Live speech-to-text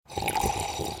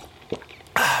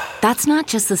That's not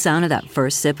just the sound of that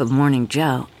first sip of Morning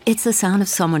Joe. It's the sound of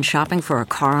someone shopping for a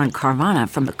car on Carvana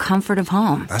from the comfort of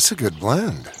home. That's a good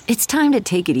blend. It's time to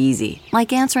take it easy,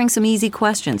 like answering some easy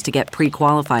questions to get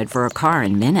pre-qualified for a car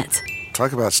in minutes.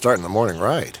 Talk about starting the morning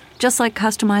right. Just like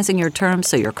customizing your terms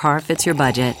so your car fits your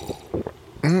budget.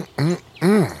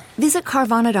 Visit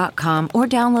Carvana.com or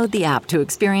download the app to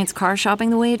experience car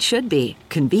shopping the way it should be.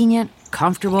 Convenient,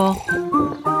 comfortable.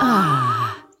 Ah.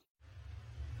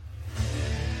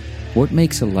 What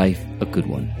makes a life a good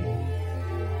one?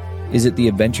 Is it the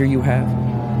adventure you have?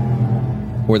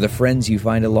 Or the friends you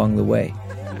find along the way?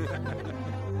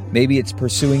 Maybe it's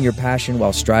pursuing your passion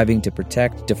while striving to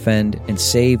protect, defend, and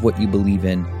save what you believe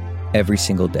in every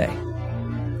single day.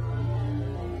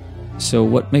 So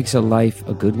what makes a life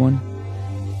a good one?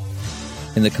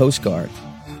 In the Coast Guard,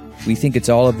 we think it's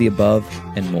all of the above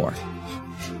and more.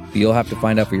 But you'll have to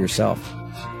find out for yourself.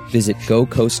 Visit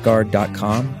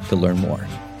gocoastguard.com to learn more.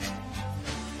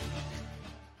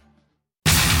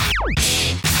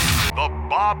 The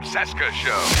Bob Cesca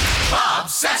Show. Bob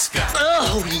Cesca.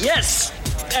 Oh, yes.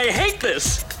 I hate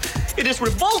this. It is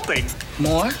revolting.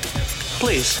 More?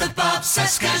 Please. The Bob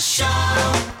Cesca Show.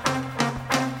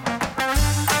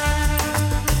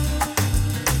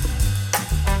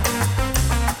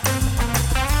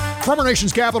 From our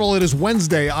nation's capital, it is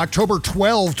Wednesday, October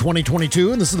 12,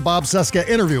 2022, and this is the Bob Cesca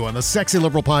Interview on the Sexy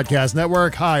Liberal Podcast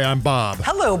Network. Hi, I'm Bob.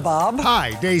 Hello, Bob.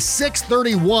 Hi, day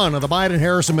 631 of the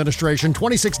Biden-Harris administration,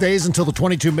 26 days until the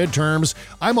 22 midterms.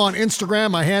 I'm on Instagram.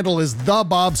 My handle is the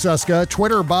Bob Cesca,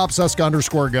 Twitter,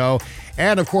 BobCesca_go,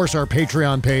 and of course, our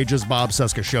Patreon page is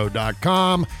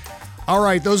BobCescaShow.com. All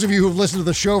right, those of you who've listened to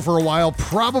the show for a while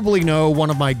probably know one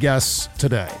of my guests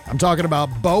today. I'm talking about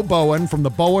Bowen from the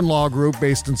Bowen Law Group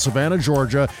based in Savannah,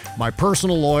 Georgia, my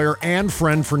personal lawyer and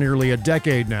friend for nearly a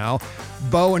decade now.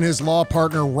 Bo and his law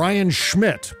partner, Ryan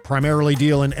Schmidt, primarily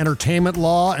deal in entertainment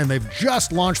law, and they've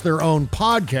just launched their own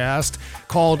podcast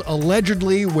called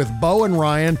Allegedly with Bo and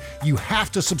Ryan. You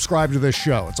have to subscribe to this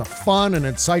show. It's a fun and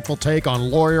insightful take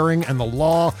on lawyering and the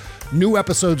law. New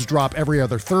episodes drop every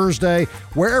other Thursday,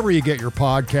 wherever you get your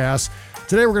podcasts.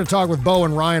 Today we're going to talk with Bo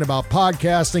and Ryan about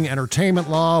podcasting, entertainment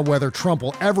law, whether Trump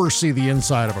will ever see the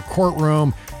inside of a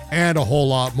courtroom, and a whole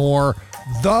lot more.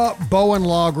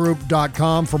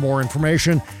 TheBowenLawGroup.com for more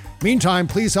information. Meantime,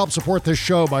 please help support this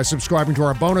show by subscribing to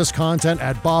our bonus content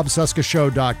at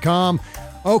BobCescaShow.com.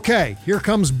 Okay, here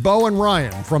comes Bo and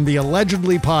Ryan from the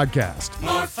Allegedly podcast.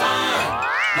 More fun,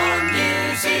 more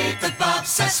music, the Bob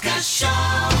Cesca Show.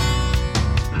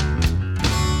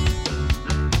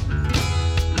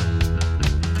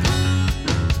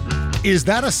 Is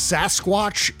that a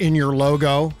Sasquatch in your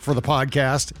logo for the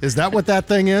podcast? Is that what that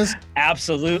thing is?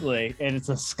 Absolutely. And it's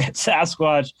a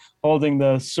Sasquatch holding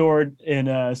the sword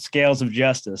in scales of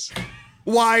justice.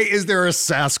 Why is there a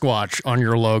Sasquatch on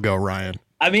your logo, Ryan?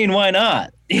 I mean, why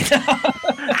not?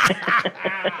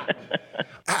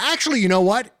 Actually, you know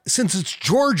what? Since it's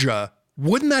Georgia,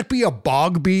 wouldn't that be a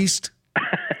bog beast?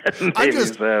 So.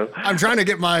 I'm trying to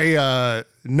get my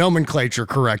nomenclature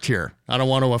correct here. I don't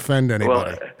want to offend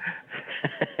anybody.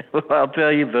 Well, I'll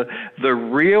tell you, the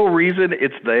real reason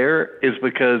it's there is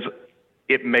because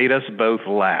it made us both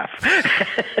laugh.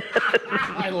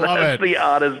 I love it. That's the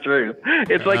honest truth.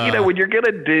 It's like, when you're going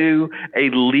to do a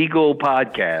legal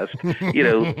podcast,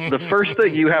 the first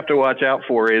thing you have to watch out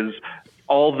for is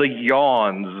all the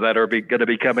yawns that are going to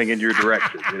be coming in your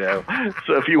direction,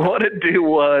 So if you want to do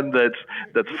one that's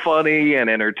funny and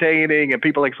entertaining and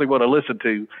people actually want to listen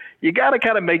to, you got to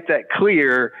kind of make that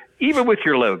clear, even with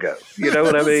your logo. You know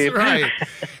what I mean? That's right.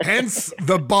 Hence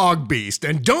the bog beast.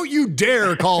 And don't you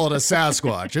dare call it a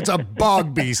Sasquatch. It's a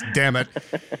bog beast, damn it.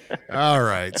 All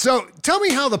right. So tell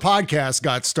me how the podcast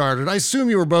got started. I assume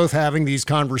you were both having these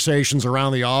conversations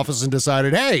around the office and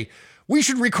decided, hey, we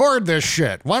should record this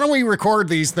shit. Why don't we record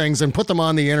these things and put them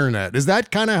on the internet? Is that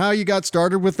kind of how you got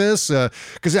started with this?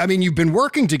 Because, you've been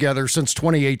working together since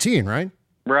 2018, right?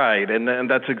 Right, and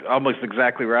that's almost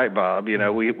exactly right, Bob.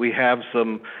 We have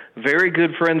some very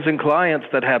good friends and clients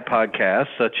that have podcasts,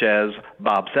 such as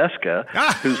Bob Cesca,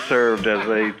 who served as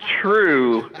a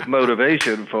true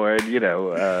motivation for it,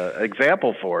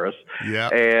 example for us. Yeah.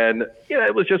 And,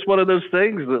 it was just one of those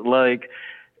things that,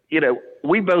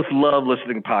 we both love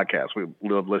listening to podcasts. We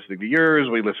love listening to yours.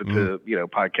 We listen to,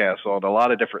 podcasts on a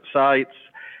lot of different sites.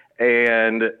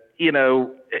 And,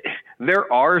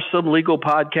 there are some legal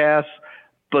podcasts,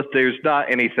 but there's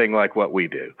not anything like what we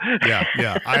do.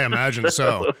 Yeah, I imagine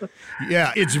so.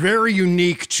 Yeah, it's very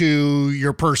unique to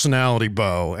your personality,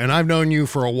 Bo. And I've known you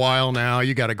for a while now.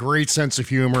 You got a great sense of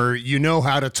humor. You know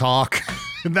how to talk.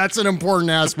 That's an important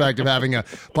aspect of having a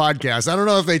podcast. I don't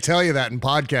know if they tell you that in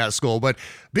podcast school, but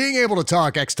being able to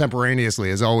talk extemporaneously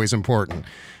is always important.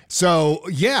 So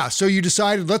you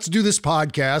decided, let's do this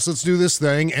podcast, let's do this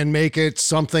thing and make it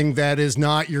something that is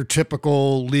not your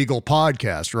typical legal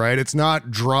podcast, right? It's not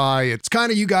dry. It's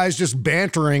kind of you guys just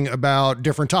bantering about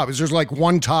different topics. There's like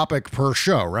one topic per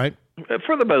show, right?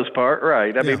 For the most part,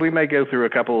 right. I mean, we may go through a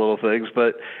couple little things,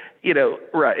 but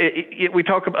right. We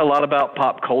talk a lot about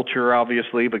pop culture,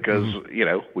 obviously, because,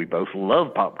 we both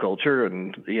love pop culture.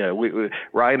 And,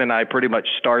 Ryan and I pretty much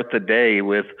start the day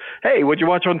with, hey, what'd you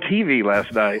watch on TV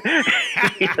last night?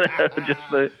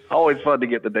 Always fun to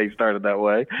get the day started that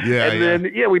way.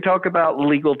 Then we talk about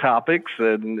legal topics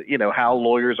and, how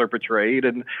lawyers are portrayed.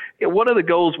 And one of the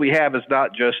goals we have is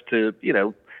not just to,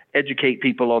 educate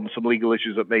people on some legal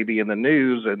issues that may be in the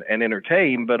news and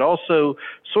entertain, but also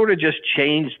sort of just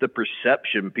change the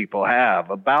perception people have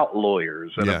about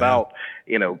lawyers and about,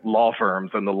 law firms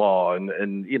and the law and,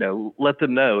 let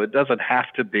them know it doesn't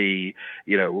have to be,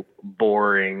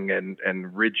 boring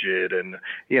and rigid and,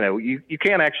 you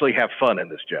can actually have fun in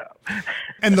this job.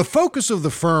 And the focus of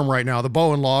the firm right now, the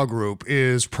Bowen Law Group,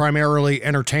 is primarily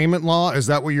entertainment law. Is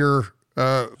that what you're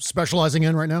specializing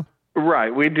in right now?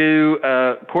 Right. We do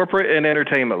corporate and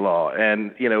entertainment law.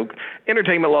 And,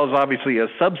 entertainment law is obviously a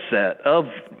subset of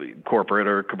corporate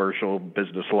or commercial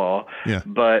business law. Yeah.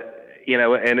 But,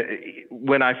 and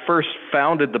when I first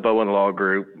founded the Bowen Law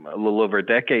Group a little over a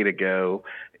decade ago,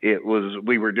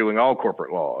 we were doing all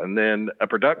corporate law. And then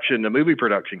a movie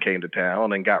production came to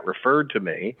town and got referred to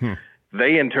me.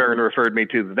 They in turn referred me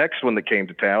to the next one that came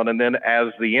to town. And then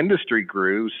as the industry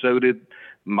grew, so did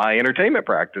my entertainment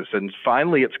practice. And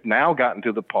finally, it's now gotten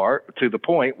to the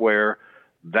point where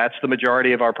that's the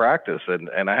majority of our practice. And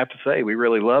I have to say, we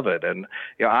really love it. And,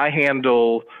 I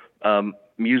handle I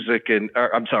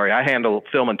handle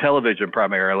film and television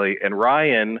primarily. And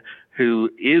Ryan, who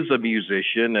is a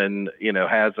musician and,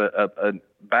 has a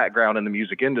background in the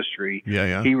music industry,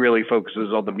 he really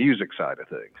focuses on the music side of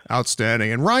things.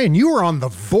 Outstanding. And Ryan, you were on The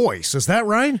Voice. Is that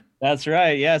right? That's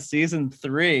right. Yeah. Season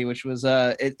 3, which was,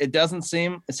 it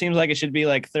seems like it should be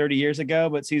like 30 years ago,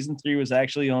 but season 3 was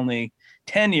actually only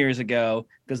 10 years ago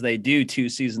because they do 2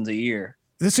 seasons a year.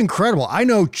 That's incredible. I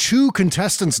know 2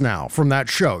 contestants now from that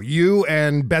show, you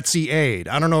and Betsy Aid.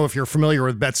 I don't know if you're familiar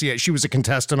with Betsy Aid. She was a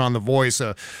contestant on The Voice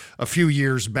a few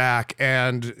years back.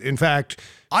 And in fact,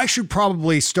 I should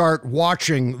probably start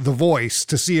watching The Voice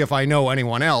to see if I know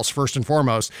anyone else, first and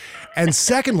foremost. And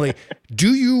secondly,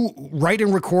 do you write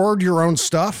and record your own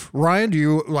stuff, Ryan? Do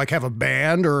you have a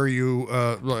band, or are you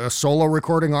a solo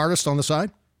recording artist on the side?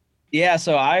 Yeah,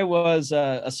 so I was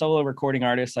a solo recording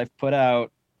artist. I've put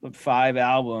out 5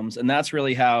 albums, and that's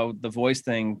really how the Voice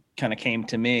thing kind of came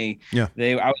to me. I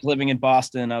was living in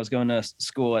Boston. I was going to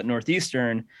school at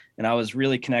Northeastern, and I was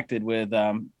really connected with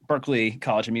Berklee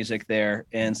College of Music there.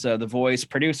 And so the Voice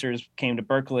producers came to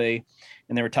Berklee,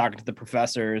 and they were talking to the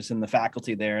professors and the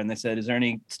faculty there, and they said, is there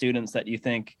any students that you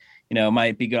think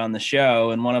might be good on the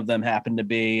show? And one of them happened to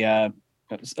be a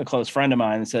close friend of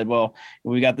mine, and said, well,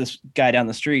 we got this guy down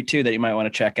the street too that you might want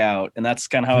to check out. And that's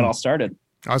kind of how it all started.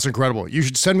 That's incredible. You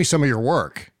should send me some of your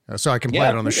work so I can play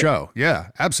it on the show. Yeah,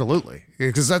 absolutely.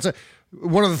 Because that's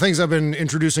one of the things I've been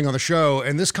introducing on the show,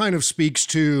 and this kind of speaks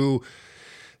to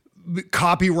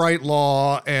copyright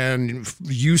law and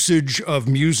usage of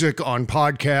music on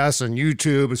podcasts and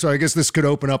YouTube. So I guess this could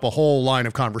open up a whole line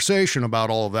of conversation about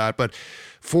all of that. But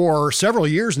for several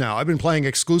years now, I've been playing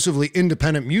exclusively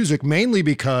independent music, mainly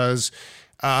because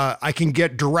I can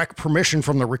get direct permission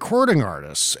from the recording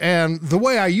artists. And the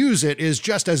way I use it is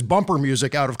just as bumper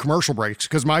music out of commercial breaks,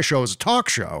 because my show is a talk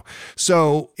show.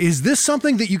 So is this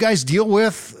something that you guys deal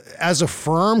with as a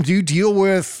firm? Do you deal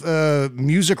with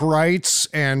music rights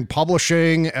and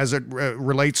publishing as it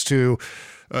relates to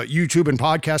YouTube and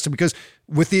podcasting? Because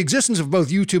with the existence of both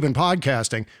YouTube and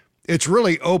podcasting, it's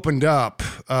really opened up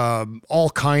all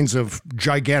kinds of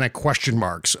gigantic question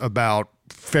marks about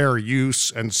fair use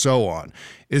and so on.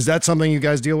 Is that something you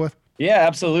guys deal with? Yeah,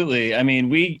 absolutely. I mean,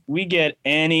 we get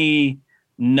any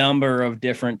number of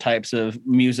different types of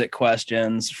music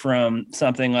questions, from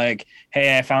something like,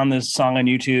 hey, I found this song on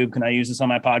YouTube, can I use this on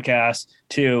my podcast?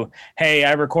 To, hey,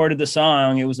 I recorded the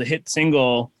song, it was a hit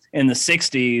single in the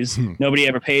 60s, nobody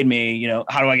ever paid me,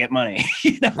 how do I get money?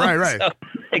 Right. So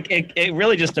it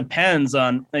really just depends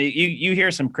on, you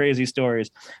hear some crazy stories,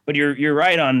 but you're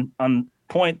right on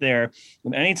point there.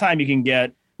 Anytime you can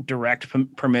get direct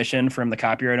permission from the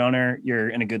copyright owner, you're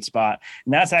in a good spot.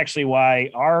 And that's actually why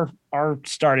our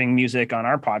starting music on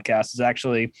our podcast is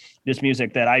actually just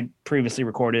music that I previously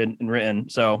recorded and written.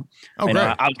 So I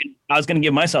was going to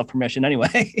give myself permission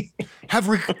anyway. Have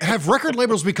record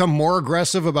labels become more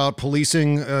aggressive about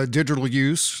policing digital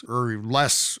use or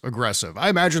less aggressive? I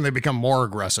imagine they become more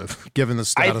aggressive given the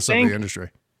status of the industry.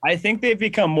 I think they've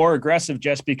become more aggressive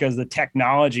just because the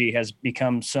technology has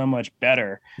become so much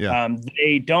better. Yeah.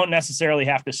 They don't necessarily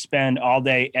have to spend all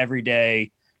day, every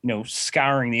day,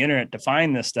 scouring the internet to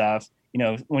find this stuff.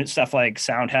 When stuff like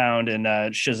SoundHound and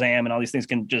Shazam and all these things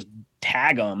can just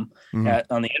tag them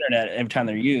on the internet every time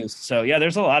they're used. So yeah,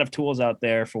 there's a lot of tools out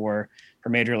there for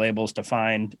major labels to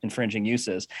find infringing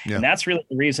uses. Yeah. And that's really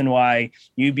the reason why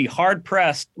you'd be hard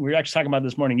pressed. We were actually talking about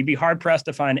this morning. You'd be hard pressed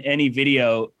to find any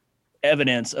video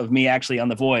evidence of me actually on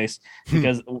The Voice,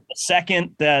 because the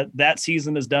second that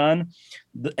season is done,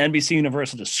 the NBC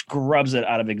Universal just scrubs it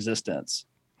out of existence.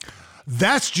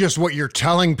 That's just what you're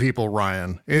telling people,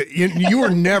 Ryan. You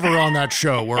were never on that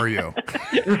show, were you?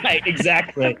 Right,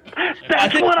 exactly.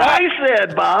 That's what I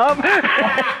said, Bob.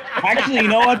 Actually, you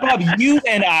know what, Bob? You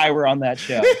and I were on that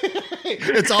show.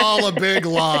 It's all a big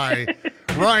lie.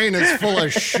 Ryan is full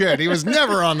of shit. He was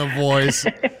never on The Voice.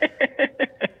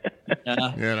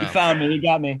 You found me. You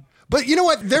got me. But you know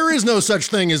what? There is no such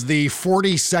thing as the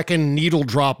 40-second needle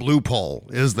drop loophole,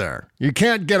 is there? You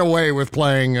can't get away with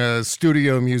playing a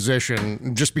studio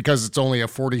musician just because it's only a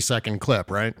 40-second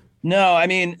clip, right? No, I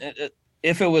mean,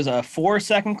 if it was a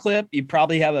 4-second clip, you'd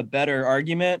probably have a better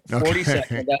argument. 40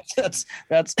 seconds,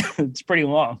 that's it's pretty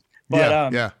long.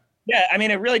 But yeah, I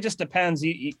mean, it really just depends.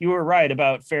 You were right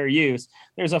about fair use.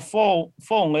 There's a full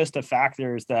list of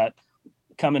factors that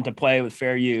come into play with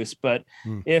fair use, but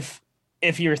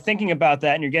if you're thinking about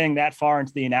that and you're getting that far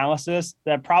into the analysis,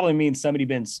 that probably means somebody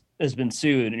has been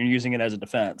sued and you're using it as a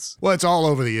defense. Well, it's all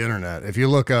over the internet. If you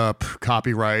look up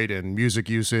copyright and music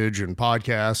usage and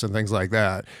podcasts and things like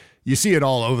that, you see it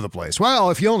all over the place.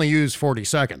 Well, if you only use 40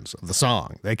 seconds of the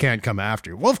song, they can't come after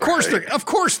you. Well, of course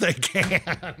they can.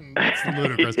 That's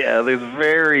ludicrous. Yeah, there's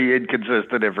very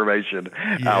inconsistent information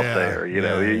out there.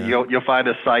 You'll find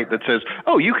a site that says,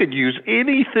 "Oh, you could use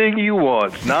anything you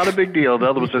want. It's not a big deal." The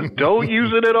other one says, "Don't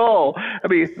use it at all." I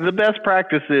mean, the best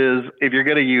practice is if you're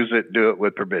going to use it, do it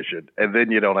with permission, and then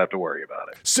you don't have to worry about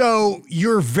it. So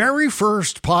your very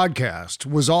first podcast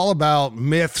was all about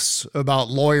myths about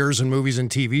lawyers and movies and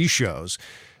TV shows.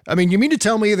 I mean, you mean to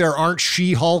tell me there aren't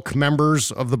She-Hulk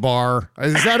members of the bar?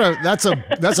 Is that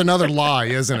that's another lie,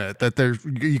 isn't it? That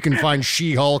you can find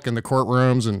She-Hulk in the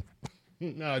courtrooms, and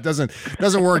no, it doesn't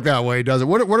work that way, does it?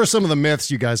 What are some of the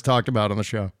myths you guys talked about on the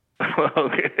show?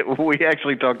 Well, we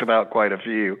actually talked about quite a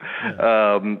few.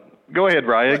 Go ahead,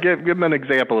 Ryan. Give them an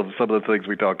example of some of the things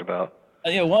we talked about.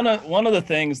 One of the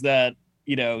things that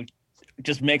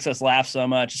just makes us laugh so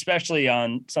much, especially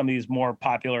on some of these more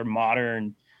popular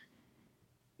modern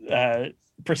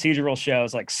procedural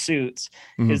shows like Suits,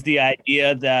 is the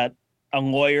idea that a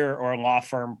lawyer or a law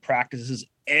firm practices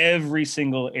every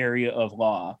single area of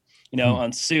law.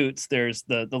 On Suits, there's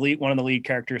the lead, one of the lead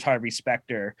characters, Harvey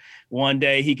Specter. One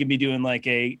day he could be doing like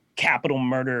a capital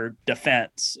murder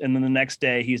defense, and then the next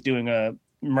day he's doing a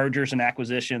mergers and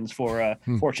acquisitions for a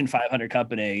Fortune 500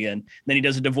 company, and then he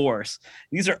does a divorce.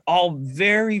 These are all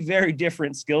very, very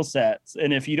different skill sets,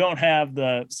 and if you don't have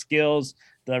the skills,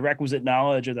 the requisite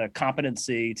knowledge, or the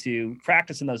competency to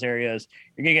practice in those areas,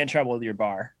 you're gonna get in trouble with your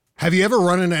bar. Have you ever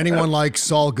run into anyone like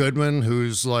Saul Goodman,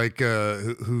 who's like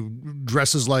who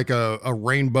dresses like a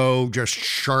rainbow just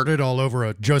sharded all over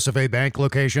a Joseph A. Bank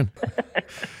location?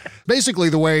 Basically,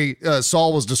 the way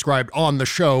Saul was described on the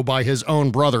show by his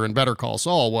own brother in Better Call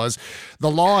Saul was,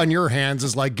 the law in your hands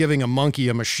is like giving a monkey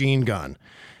a machine gun.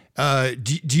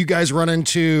 Do you guys run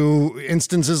into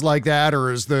instances like that,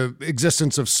 or is the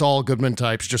existence of Saul Goodman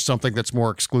types just something that's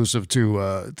more exclusive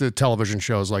to television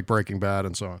shows like Breaking Bad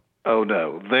and so on? Oh,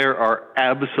 no, there are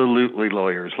absolutely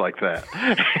lawyers like that.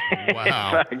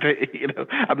 Wow. In fact,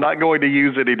 I'm not going to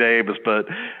use any names, but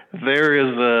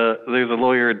there's a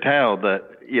lawyer in town that,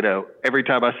 every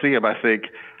time I see him, I think,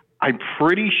 I'm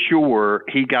pretty sure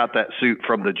he got that suit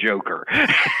from the Joker.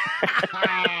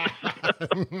 I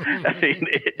mean,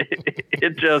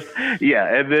 it just,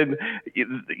 yeah. And then,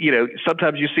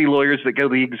 sometimes you see lawyers that go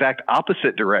the exact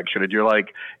opposite direction, and you're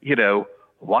like,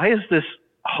 why is this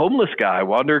homeless guy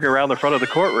wandering around the front of the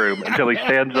courtroom until he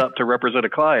stands up to represent a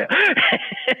client?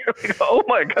 Oh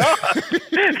my God.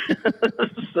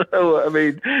 So, I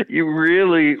mean, you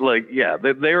really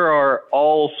there are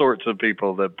all sorts of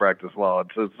people that practice law.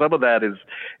 And so some of that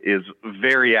is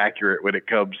very accurate when it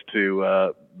comes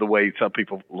to the way some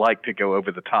people like to go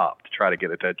over the top to try to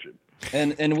get attention.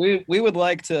 And we would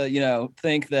like to,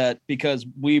 think that because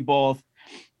we both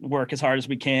work as hard as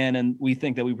we can and we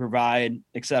think that we provide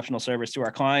exceptional service to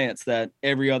our clients, that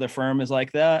every other firm is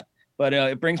like that. But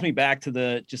it brings me back to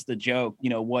the joke,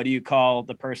 what do you call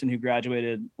the person who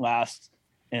graduated last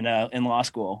in law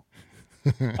school?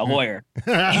 A lawyer.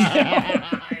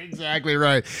 Exactly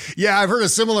right. Yeah, I've heard a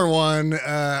similar one.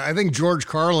 I think George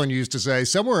Carlin used to say,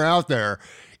 somewhere out there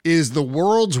is the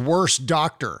world's worst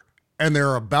doctor, and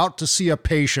they're about to see a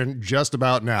patient just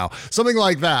about now. Something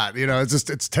like that.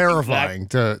 It's terrifying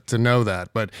to know that.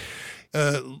 But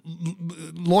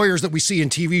lawyers that we see in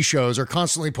TV shows are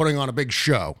constantly putting on a big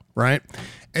show, right?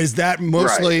 Is that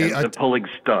mostly pulling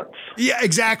stunts? Yeah,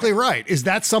 exactly right. Is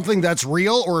that something that's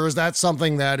real, or is that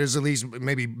something that is at least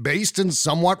maybe based in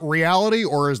somewhat reality,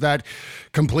 or is that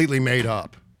completely made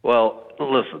up? Well,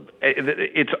 listen,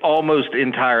 it's almost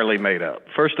entirely made up.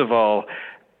 First of all,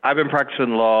 I've been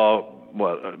practicing law,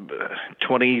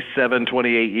 27,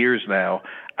 28 years now.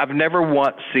 I've never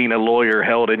once seen a lawyer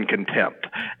held in contempt,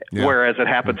 whereas it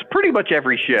happens pretty much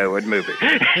every show and movie.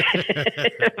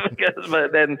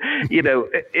 But then, and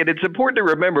it's important to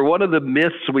remember, one of the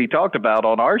myths we talked about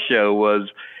on our show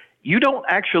was you don't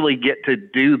actually get to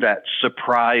do that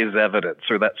surprise evidence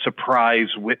or that surprise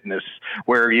witness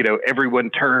where, everyone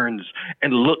turns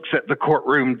and looks at the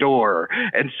courtroom door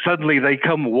and suddenly they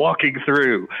come walking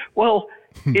through. Well,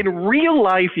 in real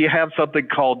life, you have something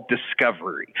called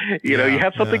discovery. You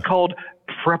have something called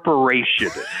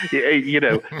preparation.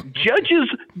 Judges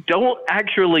don't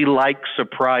actually like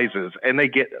surprises, and they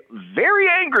get very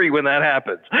angry when that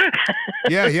happens.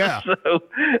 Yeah. So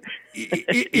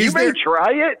you may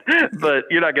try it, but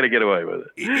you're not going to get away with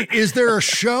it. Is there a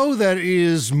show that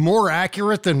is more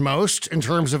accurate than most in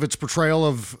terms of its portrayal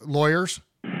of lawyers?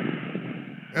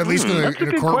 At least in a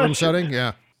courtroom setting?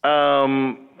 Yeah.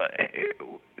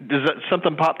 Does that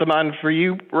something pop to mind for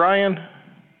you, Ryan?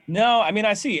 No,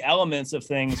 I see elements of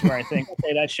things where I think,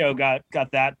 okay, that show got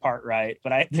that part right,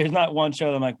 but there's not one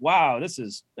show that I'm like, wow, this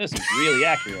is really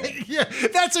accurate. Yeah,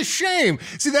 that's a shame.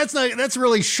 See, that's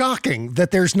really shocking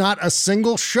that there's not a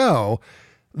single show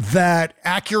that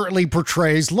accurately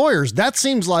portrays lawyers. That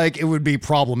seems like it would be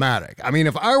problematic.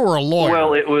 If I were a lawyer,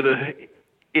 well,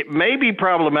 it may be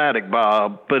problematic,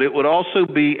 Bob, but it would also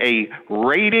be a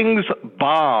ratings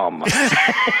bomb.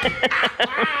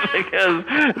 Because,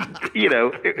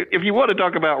 if you want to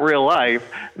talk about real life,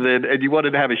 and you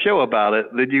wanted to have a show about it,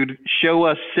 then you'd show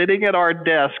us sitting at our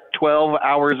desk 12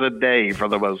 hours a day for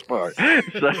the most part.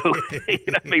 So,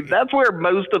 that's where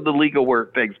most of the legal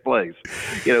work takes place.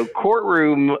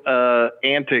 Courtroom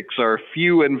antics are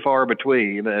few and far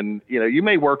between, and, you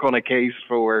may work on a case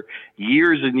for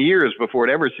years and years before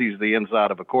it ever sees the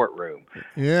inside of a courtroom.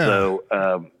 Yeah. So,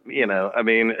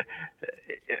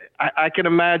 I can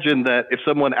imagine that if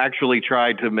someone actually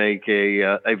tried to make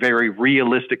a very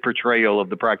realistic portrayal of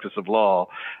the practice of law,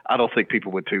 I don't think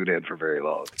people would tune in for very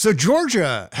long. So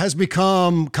Georgia has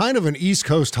become kind of an East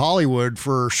Coast Hollywood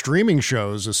for streaming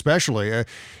shows, especially.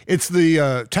 It's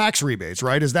the tax rebates,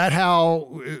 right? Is that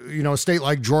how, a state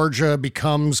like Georgia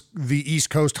becomes the East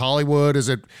Coast Hollywood? Is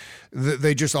it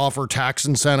they just offer tax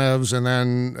incentives and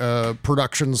then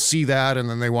productions see that and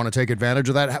then they want to take advantage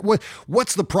of that?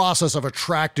 What's the process of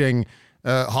attracting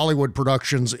Hollywood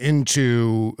productions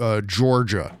into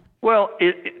Georgia? Well,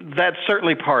 that's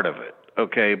certainly part of it,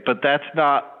 okay? But that's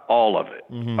not all of it,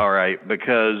 all right?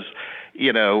 Because,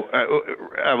 Ryan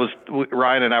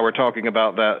and I were talking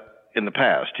about that in the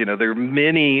past. There are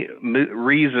many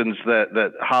reasons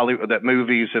that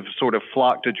movies have sort of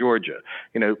flocked to Georgia.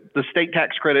 The state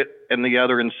tax credit and the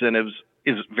other incentives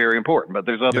is very important, but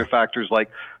there's other factors like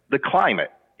the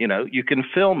climate. You can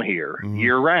film here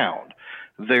year round.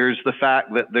 There's the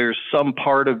fact that there's some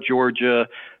part of Georgia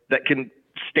that can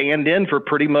stand in for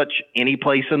pretty much any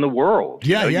place in the world.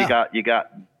 Yeah. You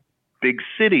got big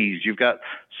cities, you've got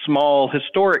small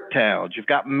historic towns, you've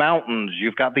got mountains,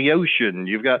 you've got the ocean,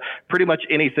 you've got pretty much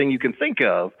anything you can think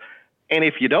of. And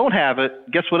if you don't have it,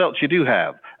 guess what else you do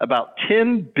have? About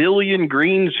 10 billion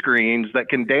green screens that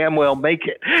can damn well make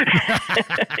it.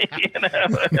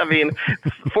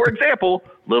 For example,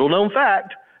 little known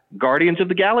fact, Guardians of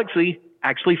the Galaxy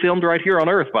actually filmed right here on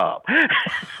Earth, Bob.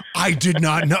 I did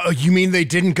not know. You mean they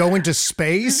didn't go into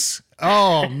space?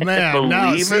 Oh, man.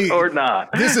 Believe it or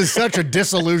not. This is such a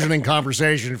disillusioning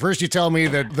conversation. First you tell me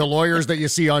that the lawyers that you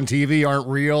see on TV aren't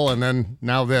real, and then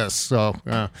now this. So,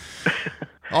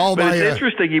 it's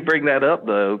interesting you bring that up,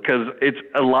 though, because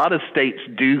a lot of states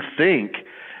do think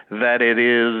that it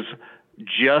is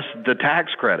just the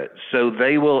tax credit. So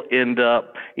they will end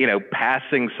up,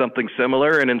 passing something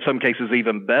similar and in some cases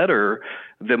even better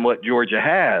than what Georgia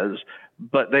has.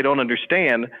 But they don't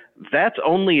understand that's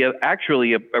only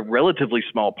actually a relatively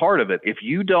small part of it. If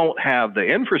you don't have the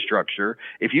infrastructure,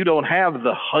 if you don't have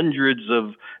the hundreds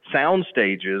of sound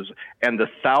stages and the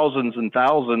thousands and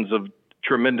thousands of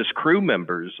tremendous crew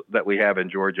members that we have in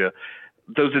Georgia,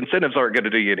 those incentives aren't going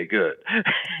to do you any good.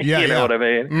 You know what I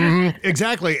mean? Mm-hmm.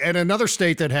 Exactly. And another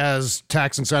state that has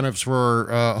tax incentives for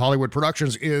Hollywood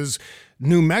productions is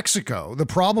New Mexico. The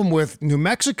problem with New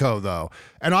Mexico, though,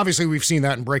 and obviously we've seen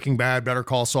that in Breaking Bad, Better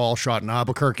Call Saul, shot in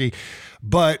Albuquerque,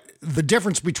 but the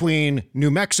difference between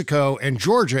New Mexico and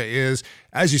Georgia is,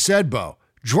 as you said, Bo,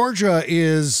 Georgia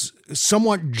is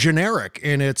somewhat generic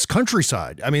in its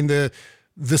countryside. I mean, the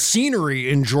scenery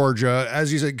in Georgia,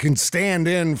 as you said, can stand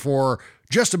in for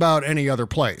just about any other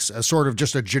place, as sort of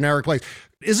just a generic place.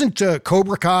 Isn't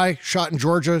Cobra Kai shot in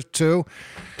Georgia too?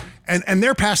 And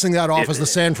they're passing that off as the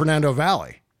San Fernando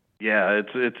Valley. Yeah,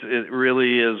 it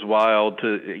really is wild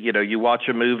to, you watch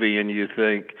a movie and you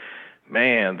think,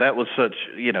 man, that was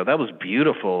that was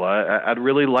beautiful. I'd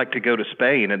really like to go to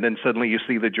Spain. And then suddenly you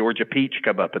see the Georgia peach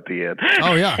come up at the end.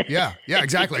 Oh, yeah,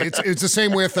 exactly. It's the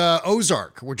same with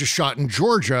Ozark, which is shot in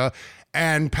Georgia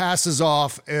and passes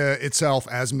off itself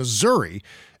as Missouri.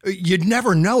 You'd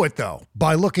never know it, though,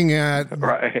 by looking at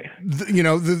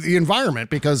the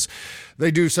environment, because they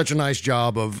do such a nice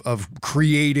job of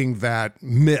creating that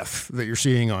myth that you're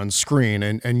seeing on screen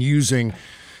and using,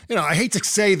 I hate to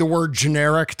say the word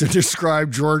generic to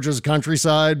describe Georgia's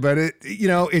countryside, but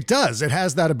it does. It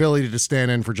has that ability to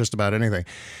stand in for just about anything.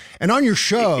 And on your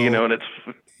show, and it's.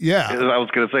 Yeah. I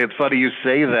was going to say, it's funny you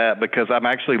say that because I'm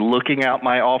actually looking out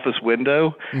my office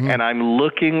window and I'm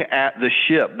looking at the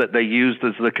ship that they used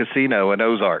as the casino in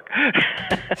Ozark.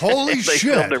 Holy they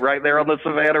shit. filmed it right there on the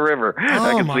Savannah River.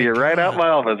 I can see it right out my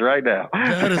office right now.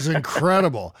 That is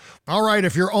incredible. All right.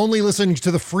 If you're only listening to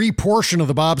the free portion of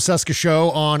the Bob Cesca Show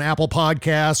on Apple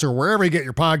Podcasts or wherever you get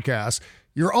your podcasts,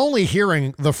 you're only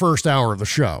hearing the first hour of the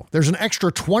show. There's an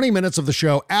extra 20 minutes of the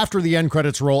show after the end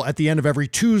credits roll at the end of every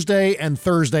Tuesday and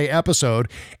Thursday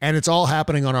episode, and it's all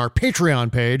happening on our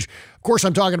Patreon page. Of course,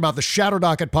 I'm talking about the Shadow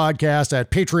Docket podcast at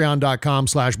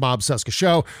patreon.com/Bob Cesca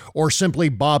Show or simply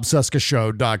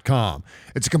bobcescashow.com.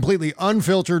 It's a completely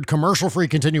unfiltered, commercial-free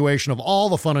continuation of all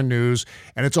the fun and news,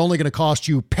 and it's only going to cost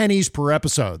you pennies per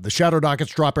episode. The Shadow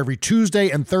Dockets drop every Tuesday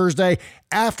and Thursday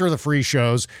after the free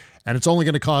shows, and it's only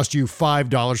going to cost you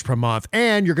 $5 per month,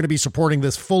 and you're going to be supporting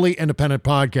this fully independent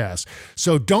podcast.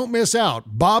 So don't miss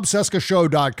out.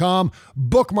 BobCescaShow.com.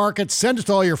 Bookmark it, send it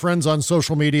to all your friends on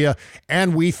social media,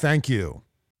 and we thank you.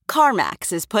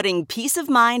 CarMax is putting peace of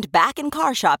mind back in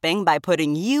car shopping by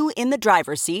putting you in the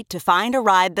driver's seat to find a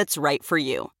ride that's right for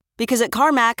you. Because at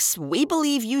CarMax, we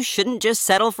believe you shouldn't just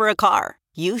settle for a car.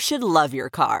 You should love your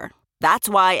car. That's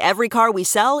why every car we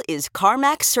sell is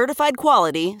CarMax certified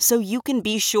quality, so you can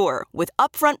be sure with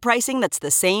upfront pricing that's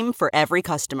the same for every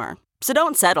customer. So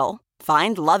don't settle.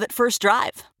 Find love at first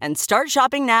drive and start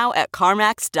shopping now at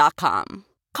CarMax.com.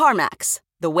 CarMax,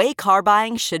 the way car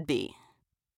buying should be.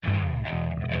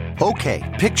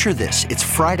 Okay, picture this. It's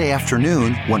Friday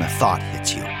afternoon when a thought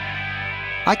hits you.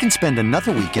 I can spend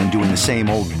another weekend doing the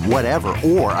same old whatever,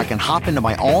 or I can hop into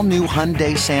my all-new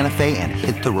Hyundai Santa Fe and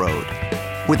hit the road.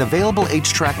 With available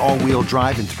H-Track all-wheel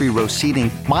drive and 3-row seating,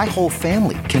 my whole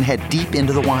family can head deep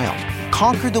into the wild.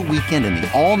 Conquer the weekend in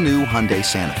the all-new Hyundai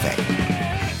Santa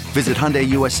Fe. Visit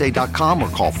HyundaiUSA.com or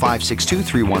call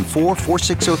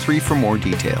 562-314-4603 for more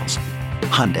details.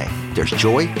 Hyundai, there's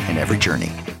joy in every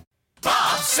journey.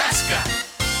 Bob Cesca.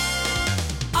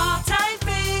 All-time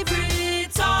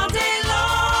favorites all day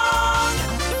long.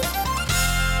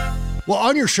 Well,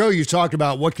 on your show, you talked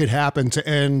about what could happen to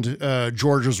end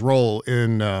Georgia's role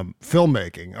in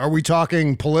filmmaking. Are we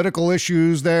talking political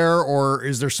issues there, or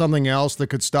is there something else that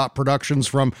could stop productions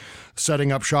from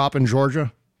setting up shop in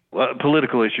Georgia? Well,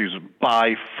 political issues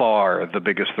by far the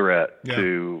biggest threat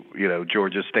to,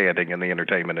 Georgia's standing in the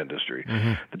entertainment industry.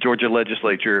 Mm-hmm. The Georgia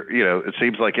legislature, it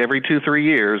seems like every 2-3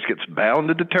 years gets bound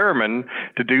and determined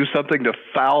to do something to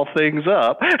foul things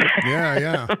up.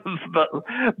 Yeah.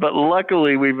 but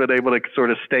luckily we've been able to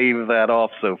sort of stave that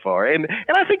off so far. And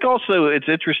I think also it's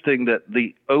interesting that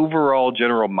the overall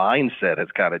general mindset has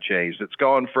kind of changed. It's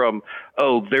gone from,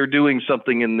 they're doing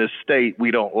something in this state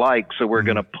we don't like, so we're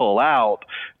going to pull out,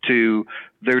 to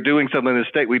they're doing something in the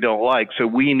state we don't like, so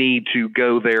we need to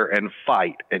go there and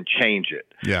fight and change it.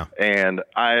 Yeah. And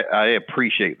I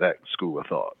appreciate that school of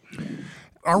thought.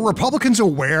 Are Republicans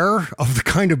aware of the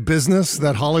kind of business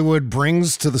that Hollywood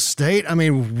brings to the state? I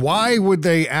mean, why would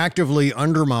they actively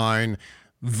undermine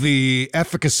the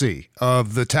efficacy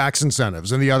of the tax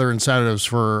incentives and the other incentives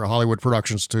for Hollywood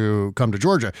productions to come to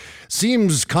Georgia.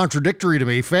 Seems contradictory to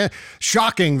me.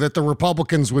 Shocking that the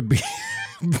Republicans would be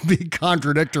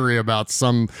contradictory about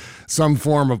some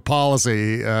form of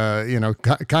policy,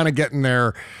 kind of getting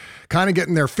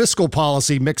their fiscal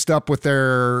policy mixed up with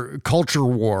their culture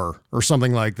war or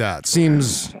something like that.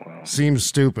 Seems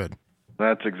stupid.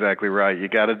 That's exactly right. You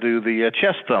got to do the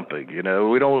chest thumping.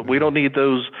 We don't need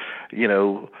those,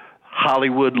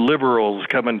 Hollywood liberals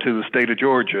coming to the state of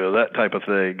Georgia, that type of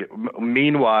thing.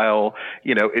 Meanwhile,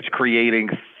 it's creating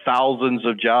thousands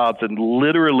of jobs and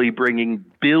literally bringing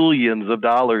billions of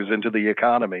dollars into the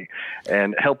economy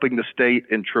and helping the state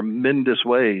in tremendous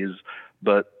ways.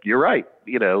 But you're right.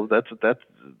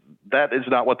 That is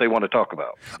not what they want to talk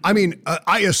about. I mean,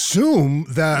 I assume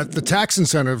that the tax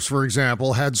incentives, for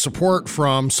example, had support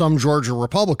from some Georgia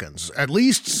Republicans, at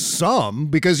least some,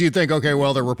 because you think, okay,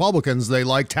 well, they're Republicans. They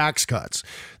like tax cuts.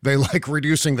 They like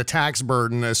reducing the tax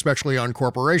burden, especially on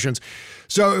corporations.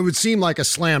 So it would seem like a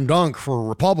slam dunk for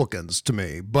Republicans to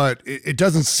me, but it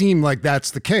doesn't seem like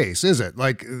that's the case, is it?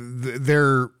 Like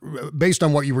they're, based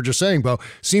on what you were just saying, Bo,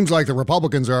 seems like the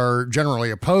Republicans are generally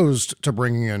opposed to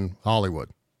bringing in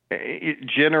Hollywood.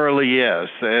 Generally, yes.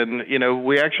 And,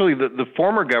 we actually, the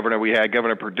former governor we had,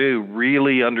 Governor Perdue,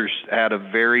 really had a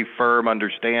very firm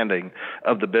understanding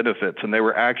of the benefits. And there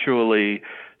were actually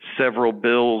several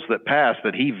bills that passed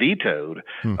that he vetoed,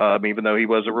 even though he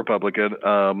was a Republican.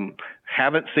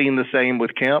 Haven't seen the same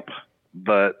with Kemp,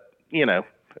 but,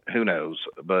 who knows?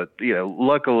 But,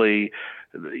 luckily,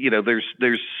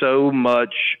 there's so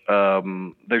much,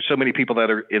 there's so many people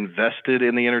that are invested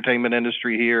in the entertainment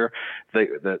industry here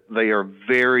that they are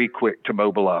very quick to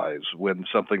mobilize when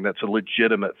something that's a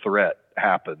legitimate threat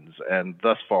happens. And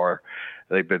thus far,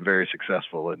 they've been very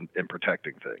successful in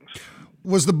protecting things.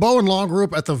 Was the Bowen Law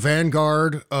Group at the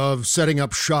vanguard of setting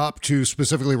up shop to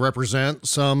specifically represent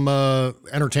some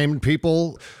entertainment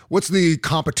people? What's the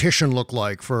competition look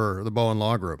like for the Bowen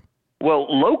Law Group? Well,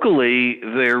 locally,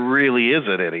 there really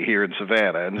isn't any here in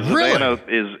Savannah. And Savannah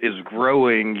is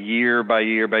growing year by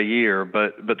year by year,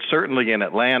 but certainly in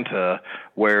Atlanta,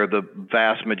 where the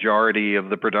vast majority of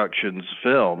the productions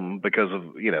film because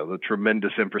of, the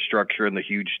tremendous infrastructure and the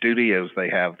huge studios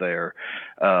they have there,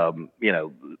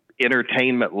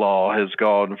 entertainment law has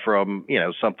gone from,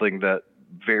 something that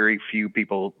very few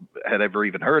people had ever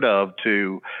even heard of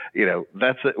to,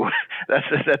 that's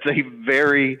a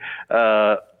very,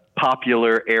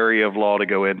 popular area of law to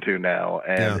go into now.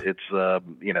 And it's,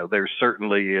 there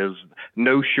certainly is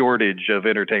no shortage of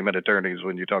entertainment attorneys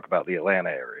when you talk about the Atlanta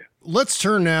area. Let's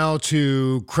turn now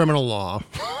to criminal law.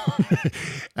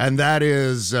 And that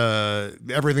is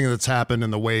everything that's happened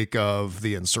in the wake of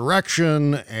the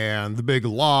insurrection and the big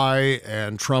lie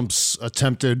and Trump's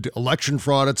attempted election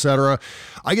fraud, et cetera.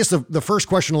 I guess the first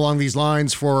question along these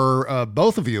lines for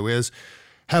both of you is,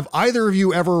 have either of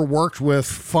you ever worked with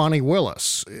Fani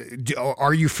Willis?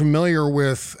 Are you familiar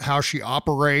with how she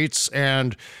operates?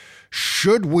 And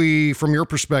should we, from your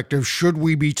perspective, should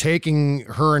we be taking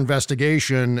her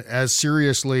investigation as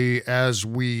seriously as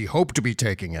we hope to be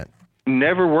taking it?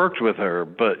 Never worked with her,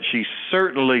 but she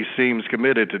certainly seems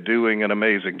committed to doing an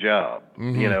amazing job.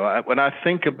 Mm-hmm. When I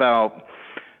think about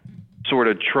sort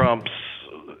of Trump's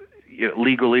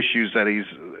legal issues that he's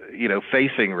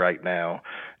facing right now,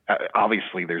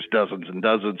 obviously there's dozens and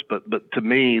dozens, but to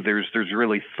me there's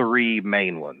really three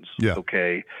main ones. Yeah.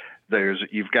 Okay.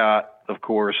 You've got, of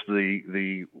course,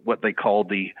 the what they call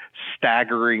the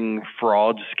staggering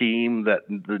fraud scheme that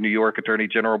the New York Attorney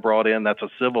General brought in. That's a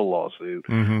civil lawsuit.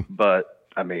 Mm-hmm. But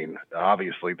I mean,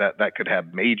 obviously that could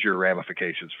have major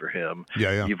ramifications for him.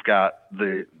 Yeah. You've got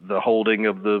the holding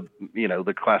of the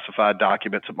classified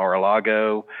documents at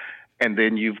Mar-a-Lago. And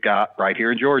then you've got right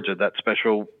here in Georgia, that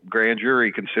special grand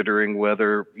jury considering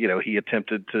whether, he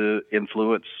attempted to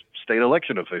influence state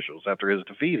election officials after his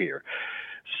defeat here.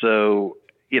 So,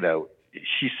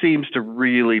 she seems to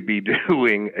really be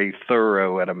doing a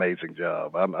thorough and amazing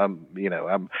job.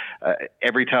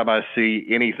 Every time I see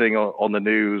anything on the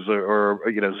news or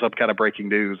some kind of breaking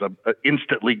news, I'm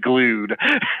instantly glued.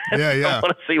 Yeah. I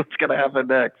want to see what's going to happen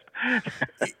next.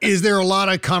 Is there a lot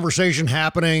of conversation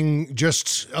happening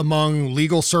just among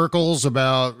legal circles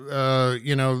about,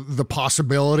 the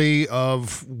possibility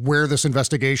of where this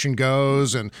investigation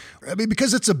goes? And I mean,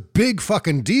 because it's a big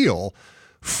fucking deal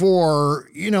for,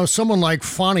 someone like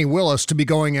Fani Willis to be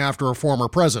going after a former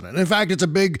president. In fact, it's a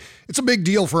big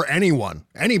deal for anyone,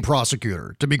 any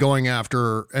prosecutor, to be going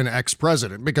after an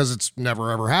ex-president because it's never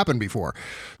ever happened before.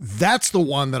 That's the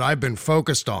one that I've been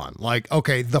focused on. Like,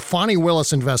 okay, the Fani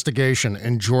Willis investigation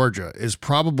in Georgia is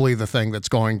probably the thing that's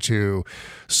going to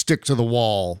stick to the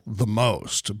wall the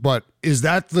most. But is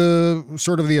that the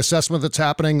sort of the assessment that's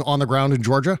happening on the ground in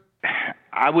Georgia?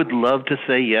 I would love to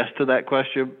say yes to that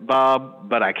question, Bob,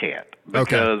 but I can't,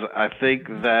 because I think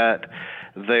that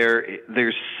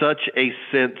there's such a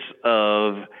sense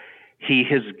of he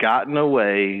has gotten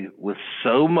away with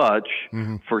so much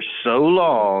for so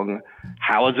long.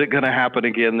 How is it going to happen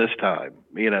again this time?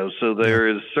 So there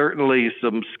is certainly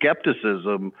some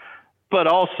skepticism, but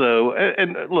also,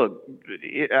 and look,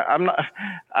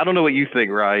 I don't know what you think,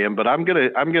 Ryan, but I'm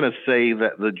gonna say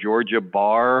that the Georgia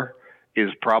bar is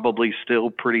probably still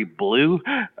pretty blue.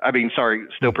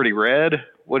 Still pretty red.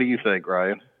 What do you think,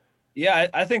 Ryan? Yeah,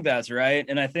 I think that's right.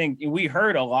 And I think we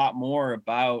heard a lot more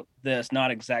about this, not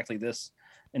exactly this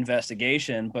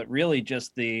investigation, but really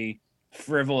just the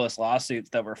frivolous lawsuits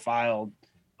that were filed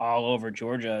all over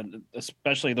Georgia,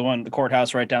 especially the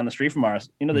courthouse right down the street from ours.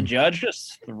 The judge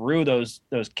just threw those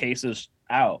cases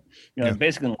out,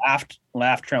 basically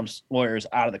laughed Trump's lawyers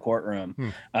out of the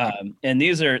courtroom. And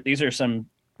these are some,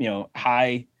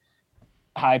 high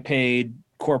paid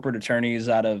corporate attorneys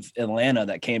out of Atlanta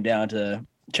that came down to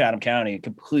Chatham County and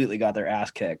completely got their ass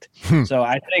kicked. So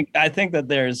I think that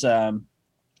there's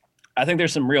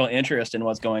some real interest in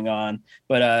what's going on,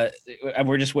 but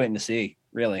we're just waiting to see,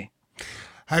 really.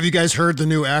 Have you guys heard the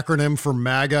new acronym for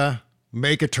MAGA?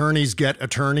 Make attorneys get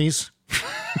attorneys,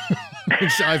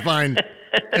 which I find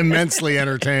immensely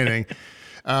entertaining.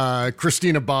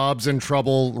 Christina Bob's in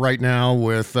trouble right now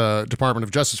with Department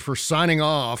of Justice for signing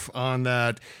off on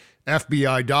that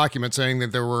FBI document saying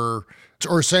that there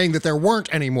weren't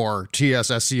any more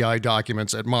TSSCI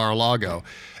documents at Mar-a-Lago.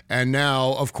 And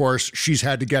now, of course, she's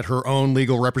had to get her own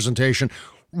legal representation.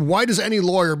 Why does any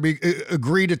lawyer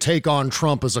agree to take on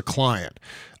Trump as a client?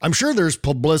 I'm sure there's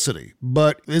publicity,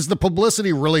 but is the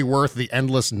publicity really worth the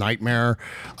endless nightmare?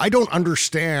 I don't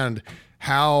understand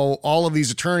how all of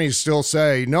these attorneys still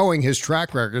say, knowing his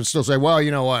track record, still say, well,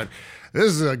 you know what? This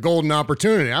is a golden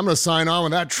opportunity. I'm going to sign on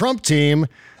with that Trump team.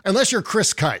 Unless you're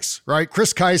Chris Kice, right?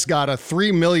 Chris Kice got a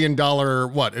 $3 million,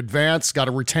 advance, got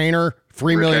a retainer,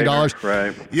 $3 million.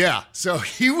 Right. Yeah. So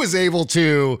he was able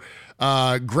to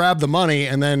grab the money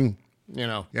and then,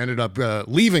 ended up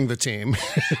leaving the team,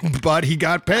 but he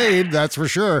got paid. That's for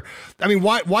sure. I mean,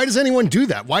 why does anyone do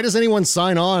that? Why does anyone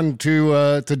sign on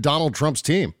to Donald Trump's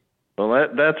team? Well,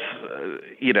 that's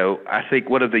I think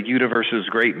one of the universe's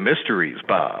great mysteries,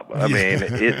 Bob. I mean,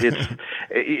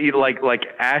 it's like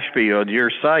Ashby on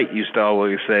your site used to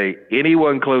always say,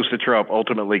 anyone close to Trump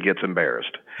ultimately gets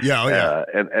embarrassed. Yeah.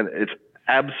 And it's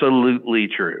absolutely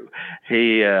true.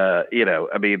 He,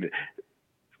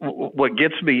 what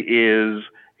gets me is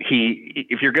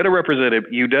if you're going to represent him,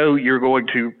 you're going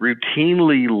to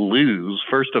routinely lose,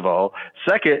 first of all.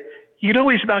 Second, he's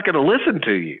not going to listen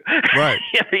to you. Right.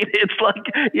 I mean, it's like,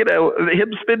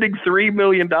 him spending $3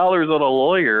 million on a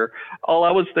lawyer. All I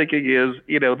was thinking is,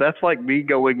 that's like me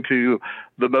going to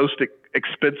the most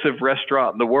expensive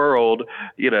restaurant in the world,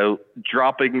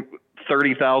 dropping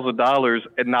 $30,000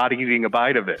 and not eating a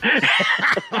bite of it.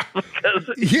 Because,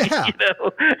 yeah.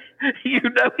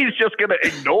 He's just going to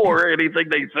ignore anything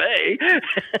they say.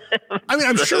 I mean,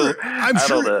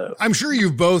 I'm sure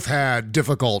you've both had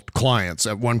difficult clients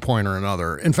at one point or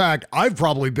another. In fact, I've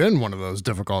probably been one of those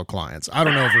difficult clients. I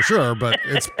don't know for sure, but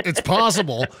it's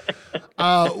possible.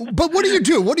 But what do you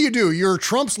do? What do you do? You're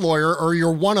Trump's lawyer, or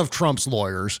you're one of Trump's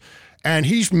lawyers, and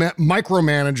he's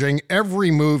micromanaging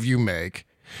every move you make.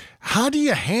 How do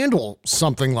you handle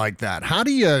something like that? How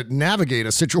do you navigate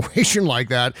a situation like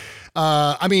that?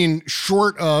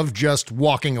 Short of just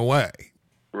walking away.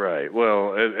 Right.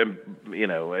 Well, and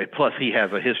plus he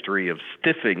has a history of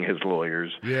stiffing his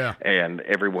lawyers and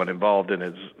everyone involved in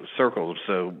his circles.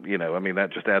 So, that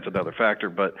just adds another factor.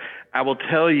 But I will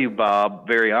tell you, Bob,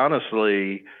 very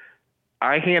honestly,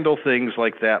 I handle things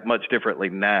like that much differently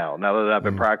now that I've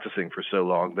been practicing for so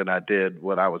long than I did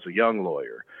when I was a young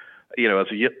lawyer. As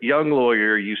a young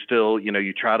lawyer, you still,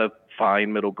 you try to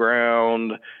find middle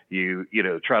ground, you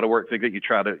try to work things, you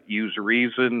try to use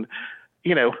reason.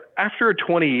 After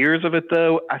 20 years of it,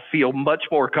 though, I feel much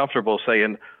more comfortable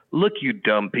saying, look, you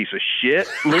dumb piece of shit,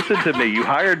 listen to me. You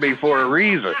hired me for a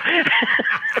reason.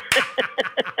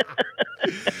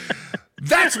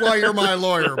 That's why you're my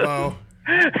lawyer, Bo.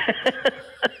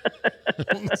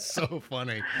 So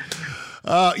funny.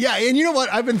 And you know what?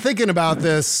 I've been thinking about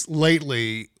this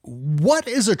lately. What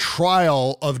is a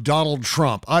trial of Donald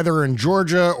Trump, either in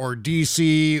Georgia or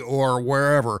D.C. or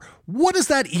wherever? What does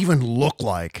that even look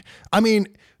like? I mean,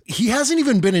 he hasn't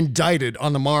even been indicted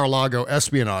on the Mar-a-Lago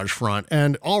espionage front,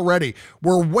 and already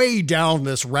we're way down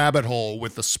this rabbit hole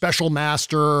with the special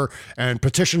master and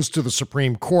petitions to the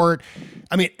Supreme Court.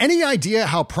 I mean, any idea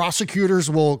how prosecutors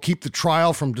will keep the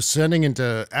trial from descending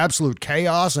into absolute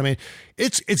chaos? I mean,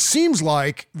 it seems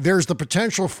like there's the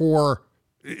potential for,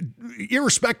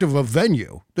 irrespective of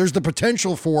venue, there's the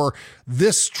potential for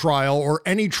this trial or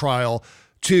any trial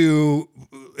to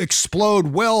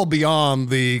explode well beyond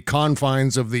the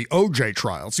confines of the OJ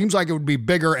trial. It seems like it would be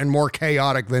bigger and more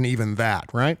chaotic than even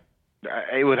that, right?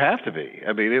 It would have to be.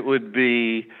 I mean, it would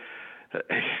be.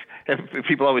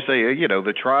 People always say,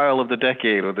 the trial of the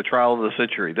decade or the trial of the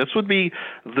century. This would be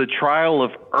the trial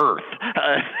of Earth.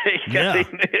 I think. Yeah.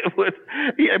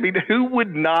 I mean, who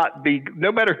would not be,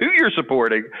 no matter who you're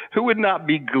supporting, who would not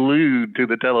be glued to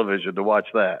the television to watch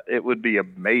that? It would be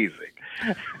amazing.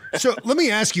 So let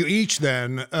me ask you each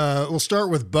then. We'll start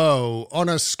with Bo. On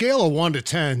a scale of 1 to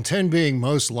 10, 10 being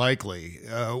most likely,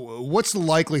 what's the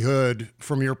likelihood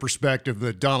from your perspective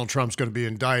that Donald Trump's going to be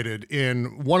indicted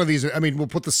in one of these? I mean, we'll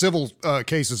put the civil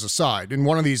cases aside. In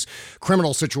one of these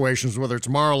criminal situations, whether it's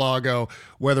Mar-a-Lago,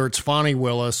 whether it's Fani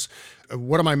Willis,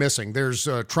 what am I missing? There's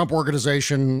a Trump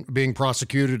Organization being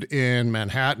prosecuted in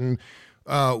Manhattan.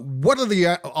 What are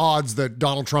the odds that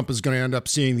Donald Trump is going to end up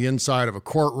seeing the inside of a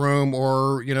courtroom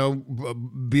or,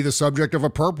 be the subject of a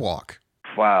perp walk?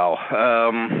 Wow.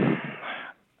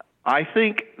 I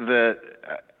think that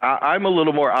I'm a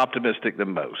little more optimistic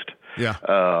than most. Yeah.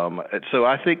 So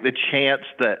I think the chance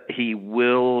that he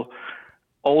will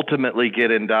ultimately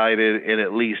get indicted in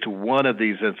at least one of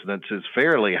these incidents is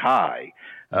fairly high.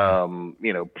 Probably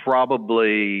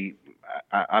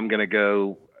I'm going to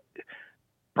go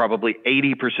probably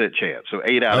 80% chance. So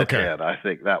 8 out of 10, I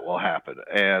think that will happen.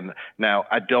 And now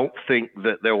I don't think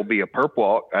that there will be a perp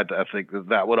walk. I think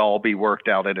that would all be worked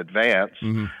out in advance.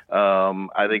 Mm-hmm.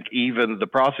 I think even the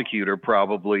prosecutor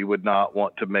probably would not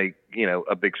want to make,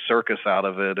 a big circus out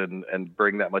of it and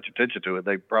bring that much attention to it.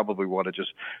 They probably want to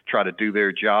just try to do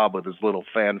their job with as little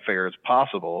fanfare as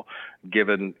possible,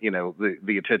 given,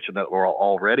 the attention that will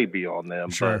already be on them.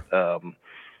 Sure. But,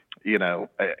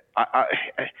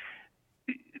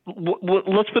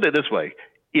 let's put it this way.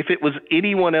 If it was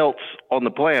anyone else on the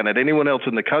planet, anyone else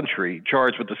in the country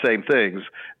charged with the same things,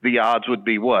 the odds would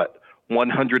be what?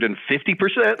 150%?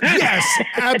 Yes,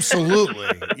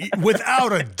 absolutely.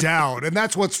 Without a doubt. And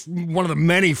that's what's one of the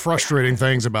many frustrating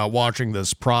things about watching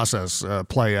this process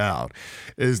play out,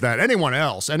 is that anyone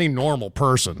else, any normal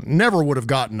person, never would have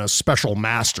gotten a special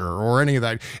master or any of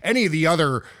the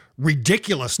other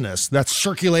ridiculousness that's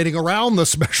circulating around the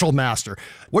special master.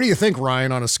 What do you think,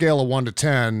 Ryan, on a scale of 1 to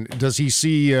 10? Does he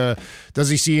see an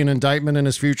indictment in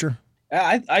his future?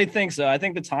 I think so. I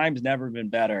think the time's never been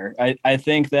better. I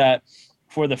think that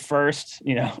for the first,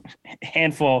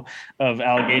 handful of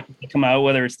allegations that come out,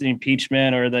 whether it's the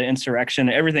impeachment or the insurrection,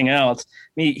 everything else,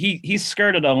 I mean, he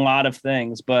skirted a lot of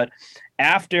things, but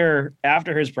after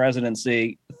his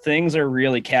presidency, things are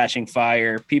really catching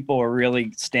fire. People are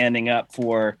really standing up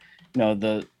for,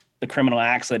 the criminal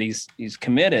acts that he's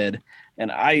committed. And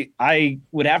I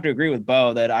would have to agree with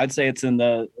Bo that I'd say it's in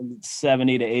the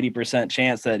 70 to 80%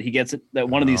 chance that he gets it, that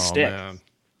one of these sticks. Man.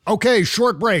 Okay,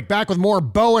 short break. Back with more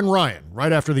Bo and Ryan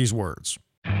right after these words.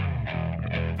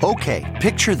 Okay,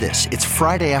 picture this. It's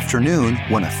Friday afternoon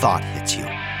when a thought hits you.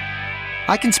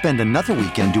 I can spend another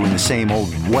weekend doing the same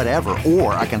old whatever,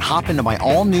 or I can hop into my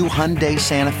all-new Hyundai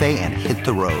Santa Fe and hit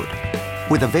the road.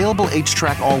 With available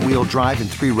H-Track all-wheel drive and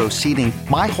 3-row seating,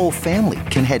 my whole family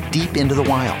can head deep into the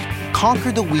wild.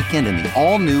 Conquer the weekend in the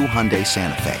all-new Hyundai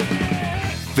Santa Fe.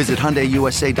 Visit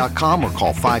HyundaiUSA.com or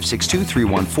call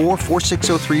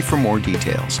 562-314-4603 for more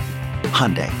details.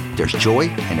 Hyundai, there's joy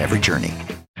in every journey.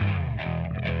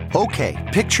 Okay,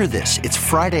 picture this. It's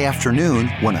Friday afternoon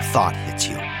when a thought hits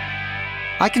you.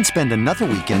 I can spend another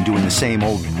weekend doing the same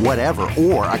old whatever,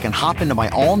 or I can hop into my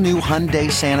all-new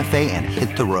Hyundai Santa Fe and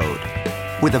hit the road.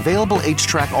 With available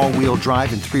H-Track all-wheel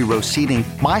drive and 3-row seating,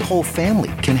 my whole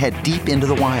family can head deep into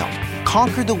the wild.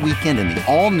 Conquer the weekend in the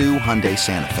all-new Hyundai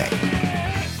Santa Fe.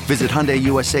 Visit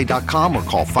HyundaiUSA.com or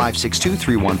call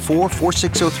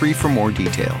 562-314-4603 for more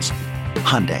details.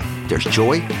 Hyundai, there's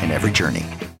joy in every journey.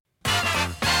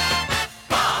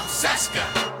 Bob Cesca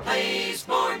plays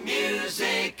more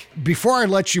music. Before I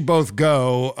let you both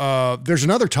go, there's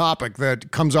another topic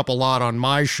that comes up a lot on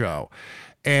my show,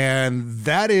 and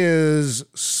that is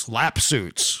SLAPP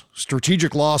suits,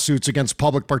 strategic lawsuits against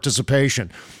public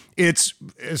participation. It's,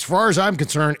 as far as I'm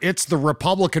concerned, it's the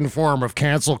Republican form of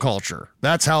cancel culture.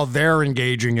 That's how they're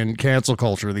engaging in cancel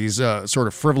culture, these sort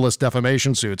of frivolous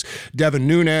defamation suits. Devin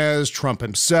Nunes, Trump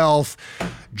himself,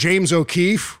 James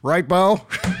O'Keefe, right, Bo?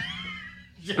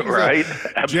 Right,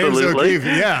 absolutely. James O'Keefe,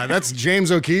 yeah, that's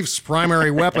James O'Keefe's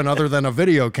primary weapon other than a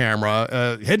video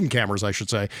camera, hidden cameras, I should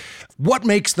say. What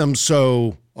makes them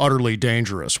so utterly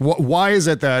dangerous? Why is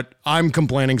it that I'm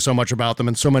complaining so much about them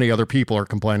and so many other people are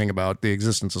complaining about the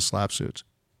existence of slap suits?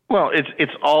 Well,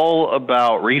 it's all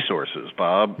about resources,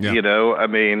 Bob. Yeah. You know, I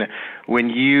mean,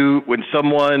 when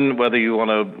someone, whether you want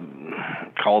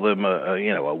to call them a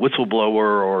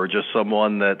whistleblower or just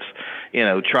someone that's,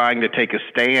 trying to take a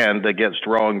stand against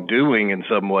wrongdoing in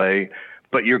some way,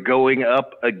 but you're going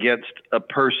up against a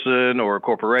person or a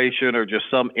corporation or just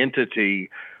some entity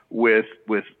with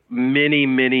many,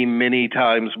 many, many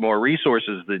times more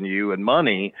resources than you and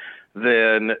money,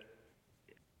 then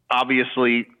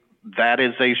obviously that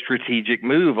is a strategic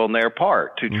move on their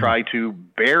part to try to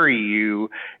bury you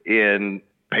in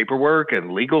paperwork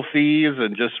and legal fees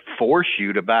and just force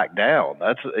you to back down.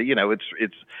 That's,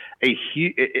 it's a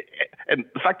huge, and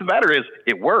the fact of the matter is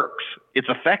it works. It's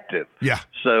effective. Yeah.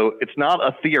 So it's not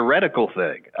a theoretical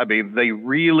thing. I mean, they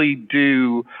really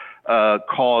do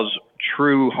cause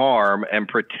true harm and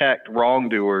protect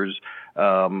wrongdoers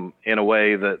in a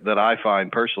way that I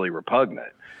find personally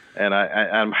repugnant. And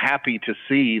I'm happy to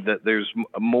see that there's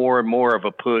more and more of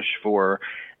a push for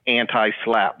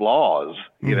anti-slap laws,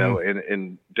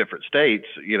 in different states,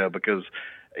 because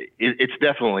it's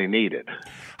definitely needed.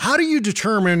 How do you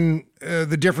determine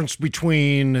the difference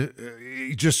between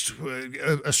just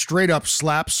a straight up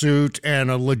slap suit and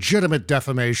a legitimate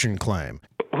defamation claim?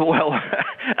 Well,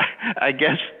 I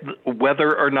guess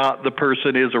whether or not the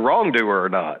person is a wrongdoer or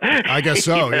not. I guess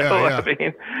so. Yeah.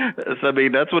 I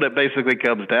mean, that's what it basically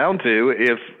comes down to.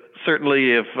 If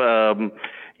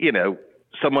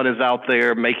someone is out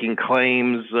there making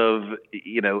claims of,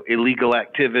 illegal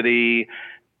activity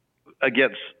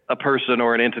against a person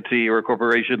or an entity or a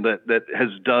corporation that has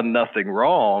done nothing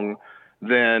wrong,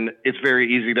 then it's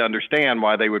very easy to understand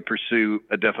why they would pursue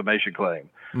a defamation claim.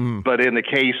 But in the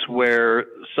case where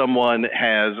someone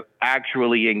has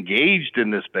actually engaged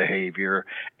in this behavior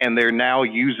and they're now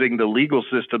using the legal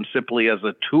system simply as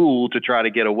a tool to try to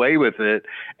get away with it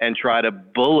and try to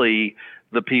bully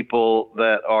the people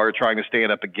that are trying to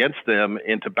stand up against them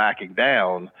into backing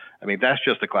down, I mean, that's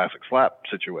just a classic slap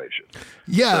situation.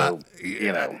 Yeah. So,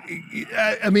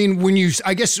 I mean,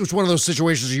 I guess it's one of those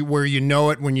situations where you know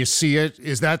it when you see it.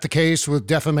 Is that the case with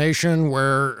defamation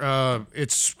where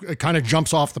it kind of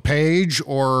jumps off the page,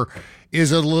 or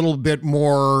is it a little bit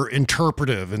more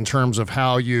interpretive in terms of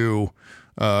how you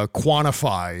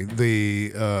quantify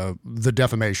the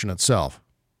defamation itself?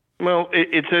 Well,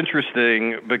 it's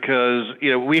interesting because,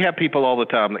 we have people all the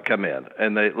time that come in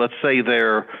and let's say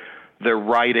they're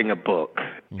writing a book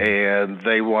and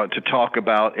they want to talk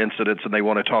about incidents and they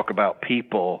want to talk about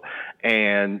people.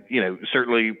 And,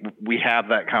 certainly we have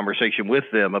that conversation with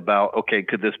them about, okay,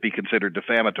 could this be considered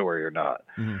defamatory or not?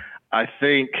 I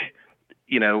think,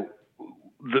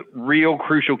 the real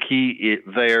crucial key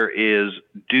there is,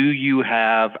 do you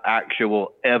have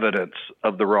actual evidence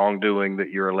of the wrongdoing that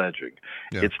you're alleging?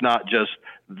 Yeah. It's not just,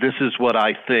 this is what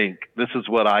I think, this is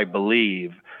what I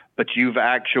believe, but you've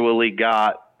actually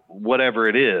got whatever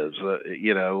it is,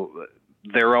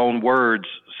 their own words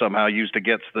somehow used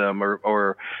against them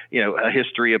or a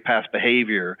history of past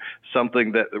behavior,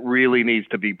 something that really needs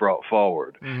to be brought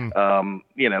forward.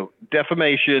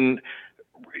 Defamation,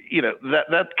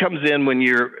 that comes in when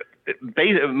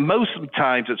most of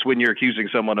it's when you're accusing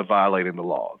someone of violating the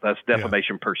law. That's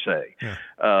defamation per se. Yeah.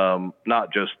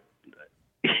 Not just,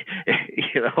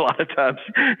 a lot of times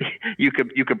you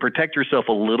can protect yourself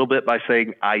a little bit by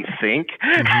saying, I think,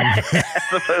 as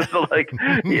opposed to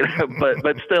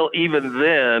but still, even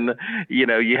then,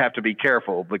 you have to be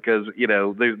careful because,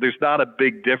 there's not a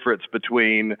big difference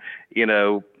between,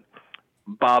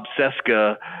 Bob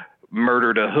Cesca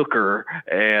murdered a hooker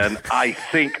and I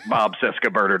think Bob Cesca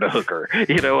murdered a hooker.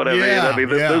 You know what I mean? I mean,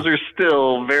 those are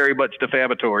still very much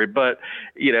defamatory, but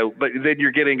then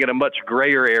you're getting in a much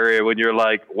grayer area when you're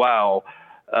like, wow,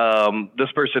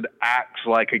 this person acts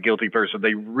like a guilty person.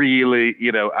 They really,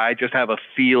 I just have a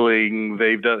feeling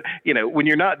they've done, when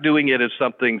you're not doing it as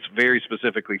something very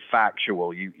specifically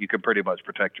factual, you can pretty much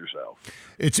protect yourself.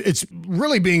 It's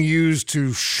really being used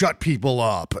to shut people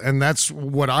up. And that's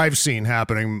what I've seen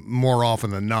happening more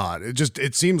often than not.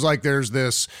 It seems like there's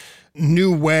this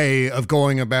new way of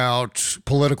going about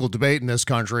political debate in this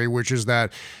country, which is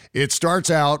that it starts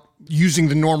out using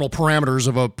the normal parameters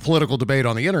of a political debate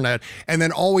on the internet and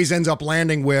then always ends up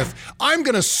landing with, I'm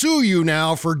going to sue you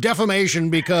now for defamation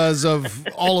because of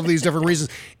all of these different reasons.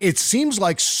 It seems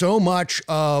like so much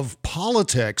of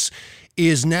politics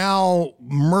is now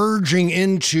merging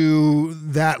into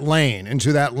that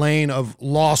lane of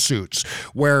lawsuits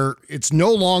where it's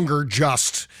no longer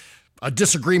just a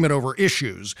disagreement over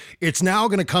issues. It's now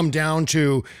going to come down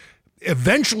to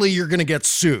eventually you're going to get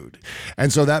sued.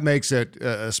 And so that makes it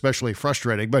especially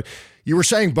frustrating. But you were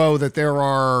saying, Bo, that there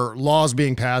are laws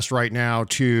being passed right now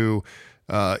to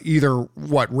either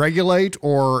regulate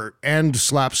or end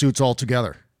slap suits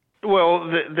altogether. Well,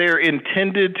 they're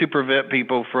intended to prevent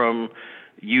people from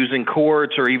using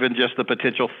courts or even just the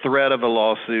potential threat of a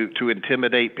lawsuit to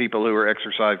intimidate people who are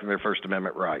exercising their First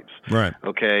Amendment rights. Right.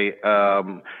 Okay.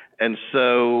 And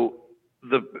so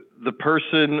the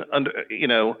person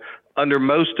under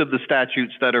most of the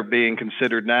statutes that are being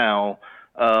considered now,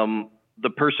 the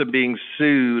person being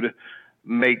sued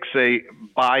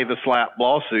by the SLAPP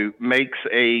lawsuit makes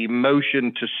a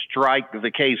motion to strike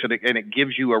the case, and it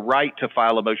gives you a right to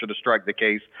file a motion to strike the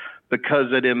case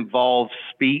because it involves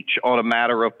speech on a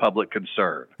matter of public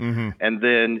concern. Mm-hmm. And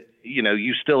then,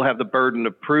 you still have the burden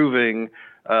of proving,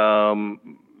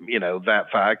 that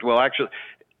fact. Well, actually,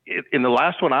 in the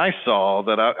last one I saw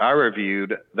that I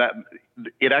reviewed, that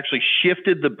it actually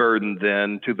shifted the burden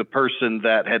then to the person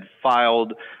that had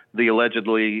filed the alleged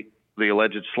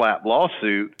SLAPP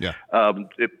lawsuit. Yeah.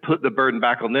 It put the burden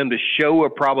back on them to show a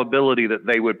probability that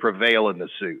they would prevail in the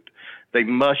suit. They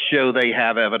must show they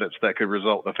have evidence that could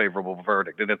result in a favorable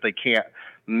verdict. And if they can't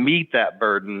meet that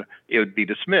burden, it would be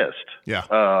dismissed. Yeah.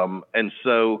 And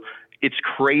so it's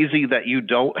crazy that you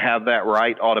don't have that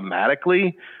right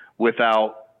automatically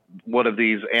without one of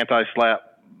these anti-SLAPP,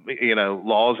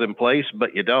 laws in place,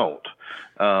 but you don't.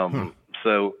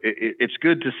 So it's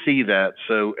good to see that.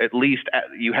 So at least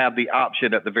you have the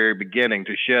option at the very beginning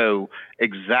to show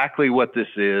exactly what this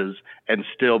is and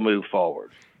still move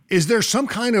forward. Is there some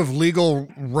kind of legal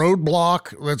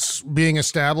roadblock that's being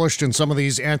established in some of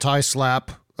these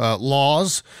anti-SLAPP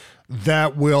laws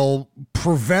that will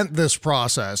prevent this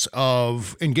process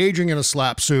of engaging in a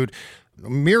SLAPP suit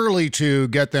merely to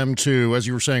get them to, as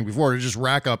you were saying before, to just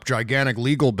rack up gigantic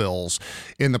legal bills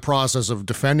in the process of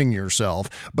defending yourself,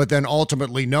 but then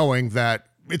ultimately knowing that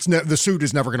the suit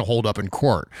is never going to hold up in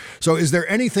court? So is there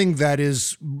anything that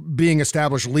is being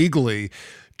established legally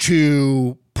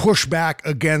to push back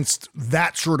against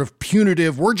that sort of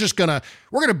punitive, we're going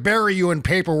to bury you in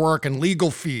paperwork and legal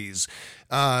fees?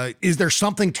 Is there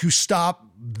something to stop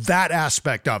that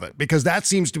aspect of it? Because that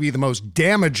seems to be the most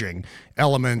damaging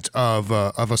element of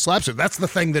a SLAPP suit. That's the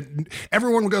thing that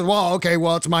everyone goes, well,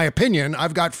 it's my opinion.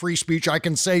 I've got free speech. I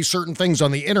can say certain things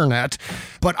on the internet,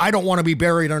 but I don't want to be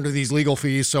buried under these legal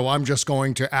fees. So I'm just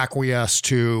going to acquiesce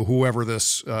to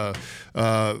whoever's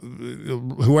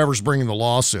bringing the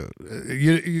lawsuit.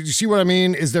 You see what I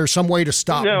mean? Is there some way to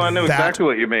stop? No, I know that? Exactly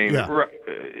what you mean. Yeah. Right.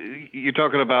 You're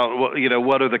talking about,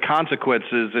 what are the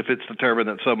consequences if it's determined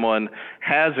that someone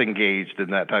has engaged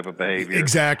in that type of behavior?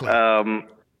 Exactly.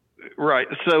 Right.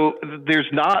 So there's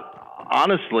not,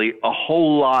 honestly, a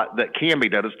whole lot that can be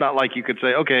done. It's not like you could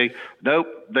say, okay, nope,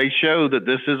 they show that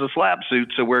this is a SLAPP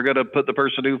suit, so we're going to put the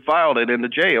person who filed it into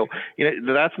jail.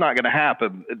 That's not going to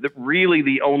happen. Really,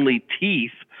 the only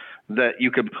teeth that you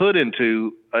can put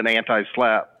into an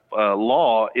anti-SLAPP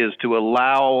law is to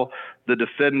allow the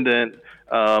defendant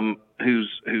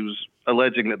who's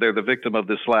alleging that they're the victim of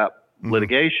this SLAPP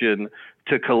litigation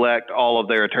to collect all of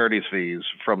their attorney's fees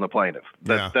from the plaintiff.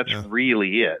 That's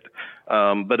really it.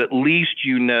 But at least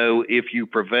if you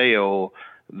prevail,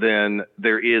 then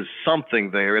there is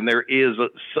something there, and there is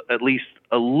at least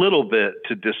a little bit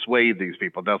to dissuade these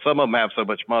people. Now, some of them have so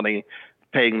much money,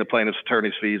 paying the plaintiff's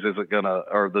attorney's fees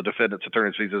or the defendant's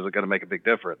attorney's fees isn't going to make a big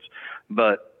difference.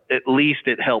 But at least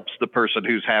it helps the person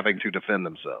who's having to defend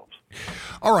themselves.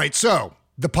 All right, so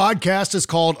the podcast is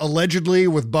called Allegedly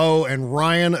with Bo and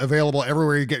Ryan, available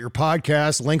everywhere you get your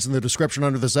podcasts. Links in the description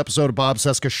under this episode at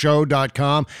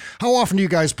bobcescashow.com. How often do you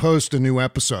guys post a new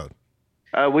episode?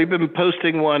 We've been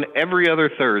posting one every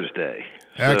other Thursday.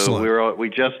 Excellent.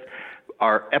 So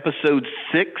our episode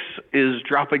 6 is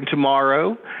dropping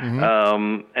tomorrow.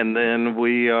 Mm-hmm. And then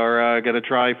we are going to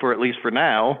try for, at least for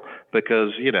now,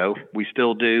 because, we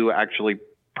still do actually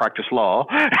practice law.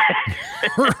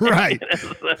 Right.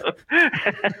 So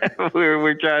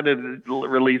we're trying to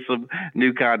release some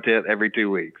new content every 2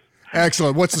 weeks.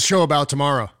 Excellent. What's the show about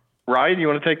tomorrow? Ryan, you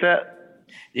want to take that?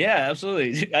 Yeah,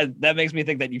 absolutely. That makes me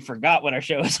think that you forgot what our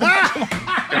show is.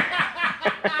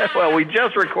 Well, we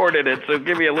just recorded it, so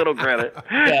give me a little credit.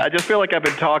 Yeah. I just feel like I've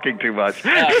been talking too much.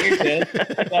 You're good.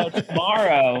 So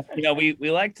tomorrow,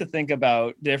 we like to think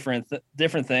about different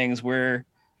things. We're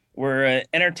an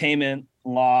entertainment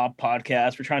law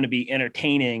podcast. We're trying to be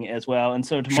entertaining as well. And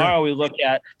so tomorrow we look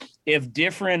at if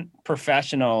different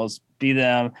professionals, be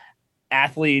them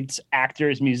athletes,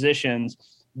 actors, musicians,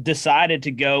 decided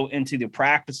to go into the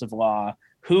practice of law,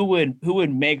 who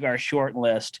would make our short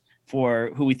list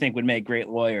for who we think would make great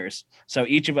lawyers. So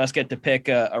each of us get to pick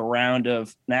a round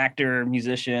of an actor,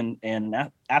 musician, and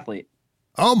an athlete.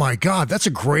 Oh my God, that's a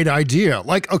great idea.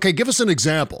 Like, okay, give us an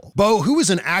example. Bo, who is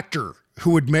an actor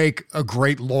who would make a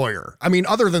great lawyer? I mean,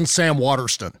 other than Sam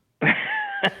Waterston.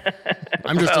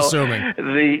 I'm just assuming.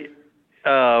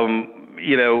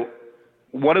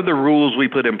 One of the rules we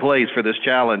put in place for this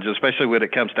challenge, especially when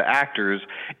it comes to actors,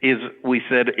 is we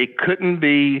said it couldn't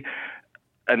be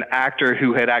an actor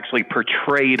who had actually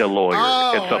portrayed a lawyer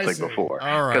in something before,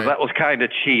 because that was kind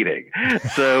of cheating.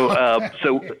 So,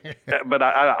 but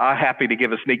I'm happy to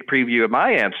give a sneak preview of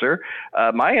my answer.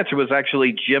 My answer was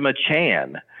actually Gemma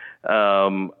Chan.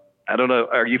 I don't know.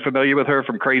 Are you familiar with her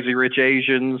from Crazy Rich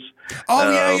Asians? Oh,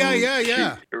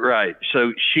 yeah. Right.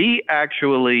 So she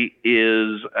actually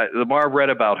is, the more I read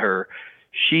about her,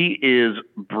 she is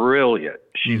brilliant.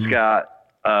 She's got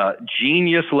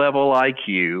genius level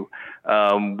IQ.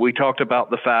 We talked about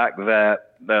the fact that,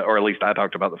 or at least I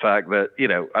talked about the fact that,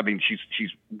 she's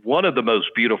one of the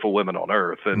most beautiful women on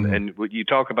earth. And when you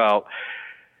talk about,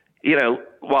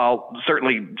 while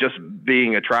certainly just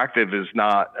being attractive is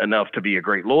not enough to be a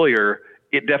great lawyer,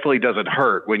 it definitely doesn't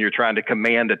hurt when you're trying to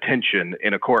command attention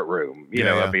in a courtroom.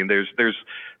 There's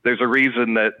a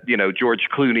reason that, George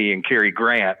Clooney and Cary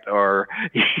Grant are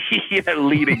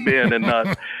leading men and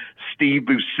not Steve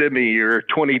Buscemi or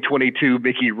 2022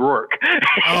 Mickey Rourke.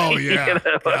 Oh yeah.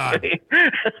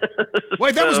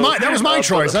 Wait, that was my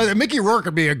choice. Mickey Rourke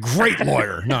would be a great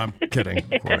lawyer. No, I'm kidding,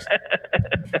 of course.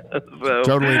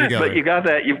 Totally together. But you got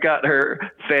that. You've got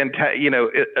her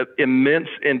immense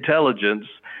intelligence.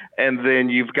 And then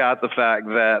you've got the fact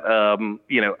that,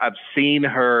 I've seen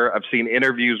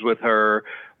interviews with her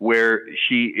where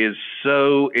she is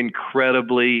so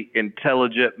incredibly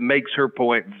intelligent, makes her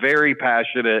point very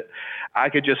passionate. I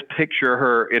could just picture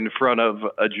her in front of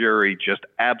a jury just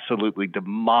absolutely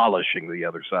demolishing the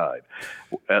other side.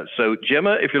 So,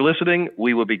 Gemma, if you're listening,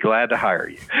 we will be glad to hire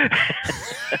you.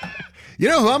 You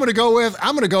know who I'm going to go with?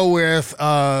 I'm going to go with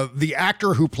the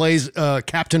actor who plays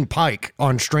Captain Pike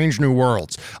on Strange New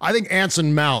Worlds. I think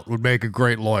Anson Mount would make a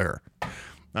great lawyer.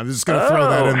 I'm just going to throw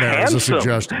that in there as a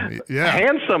suggestion. Yeah.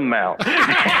 Handsome Mount.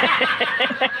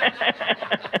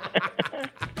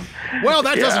 Well,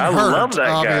 that doesn't hurt, love that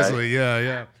obviously. Guy.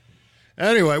 Yeah.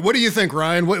 Anyway, what do you think,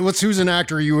 Ryan? Who's an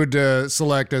actor you would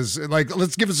select as, like,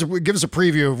 let's give us a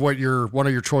preview of what one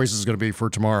of your choices is going to be for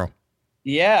tomorrow.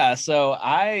 Yeah, so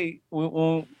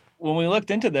when we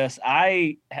looked into this,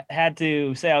 I had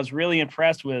to say I was really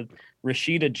impressed with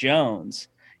Rashida Jones,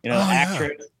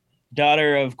 actress,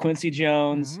 daughter of Quincy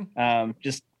Jones.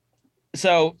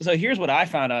 So here's what I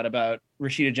found out about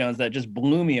Rashida Jones that just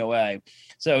blew me away.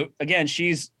 So again,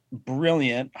 she's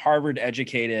brilliant, Harvard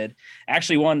educated,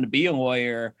 actually wanted to be a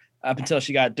lawyer up until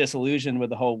she got disillusioned with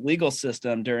the whole legal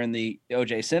system during the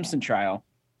O.J. Simpson trial.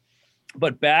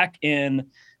 But back in,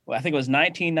 I think it was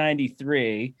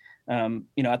 1993,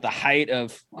 at the height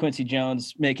of Quincy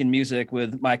Jones making music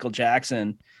with Michael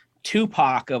Jackson,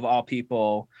 Tupac, of all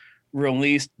people,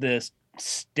 released this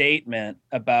statement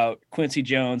about Quincy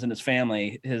Jones and his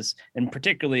family, and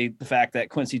particularly the fact that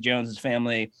Quincy Jones's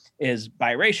family is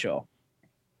biracial,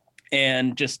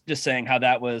 and just saying how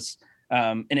that was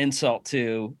an insult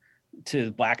to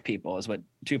Black people, is what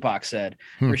Tupac said.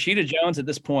 Rashida Jones at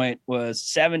this point was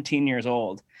 17 years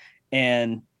old,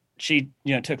 and she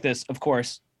took this, of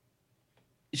course.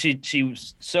 She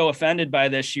was so offended by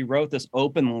this, she wrote this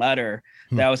open letter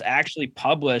that was actually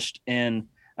published in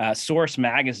Source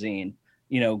magazine,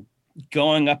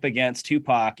 going up against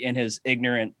Tupac and his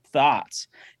ignorant thoughts.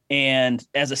 And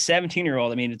as a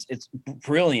 17-year-old, I mean, it's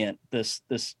brilliant, this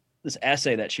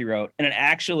essay that she wrote. And it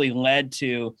actually led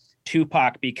to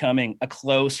Tupac becoming a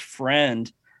close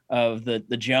friend of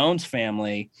the Jones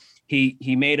family.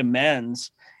 He made amends,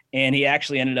 and he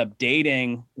actually ended up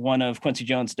dating one of Quincy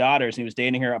Jones' daughters. He was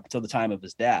dating her up until the time of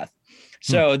his death.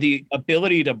 So the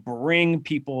ability to bring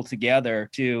people together,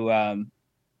 to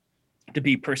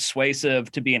be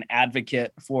persuasive, to be an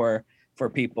advocate for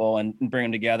people and bring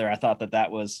them together, I thought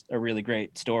that was a really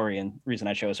great story and reason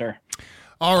I chose her.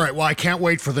 All right. Well, I can't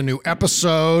wait for the new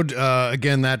episode.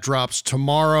 Again, that drops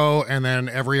tomorrow and then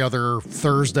every other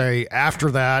Thursday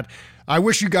after that. I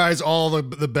wish you guys all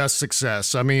the best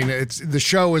success. I mean, the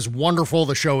show is wonderful.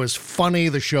 The show is funny.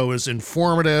 The show is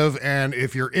informative. And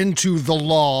if you're into the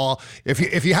law,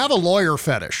 if you have a lawyer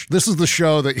fetish, this is the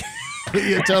show that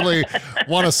you totally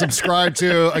want to subscribe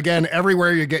to. Again,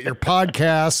 everywhere you get your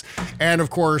podcasts. And of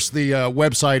course, the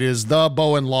website is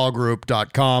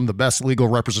thebowenlawgroup.com, the best legal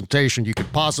representation you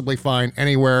could possibly find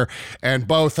anywhere. And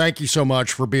Bo, thank you so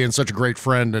much for being such a great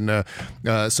friend and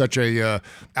such a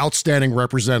outstanding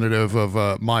representative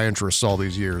of my interests all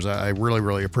these years. I really,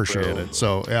 really appreciate it.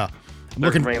 So, yeah.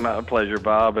 My pleasure,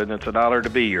 Bob, and it's an honor to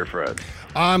be your friend.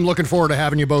 I'm looking forward to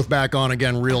having you both back on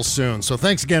again real soon. So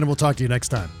thanks again, and we'll talk to you next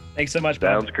time. Thanks so much,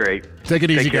 Bob. Sounds great. Take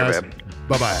it easy, Take care, guys. man.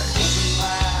 Bye-bye.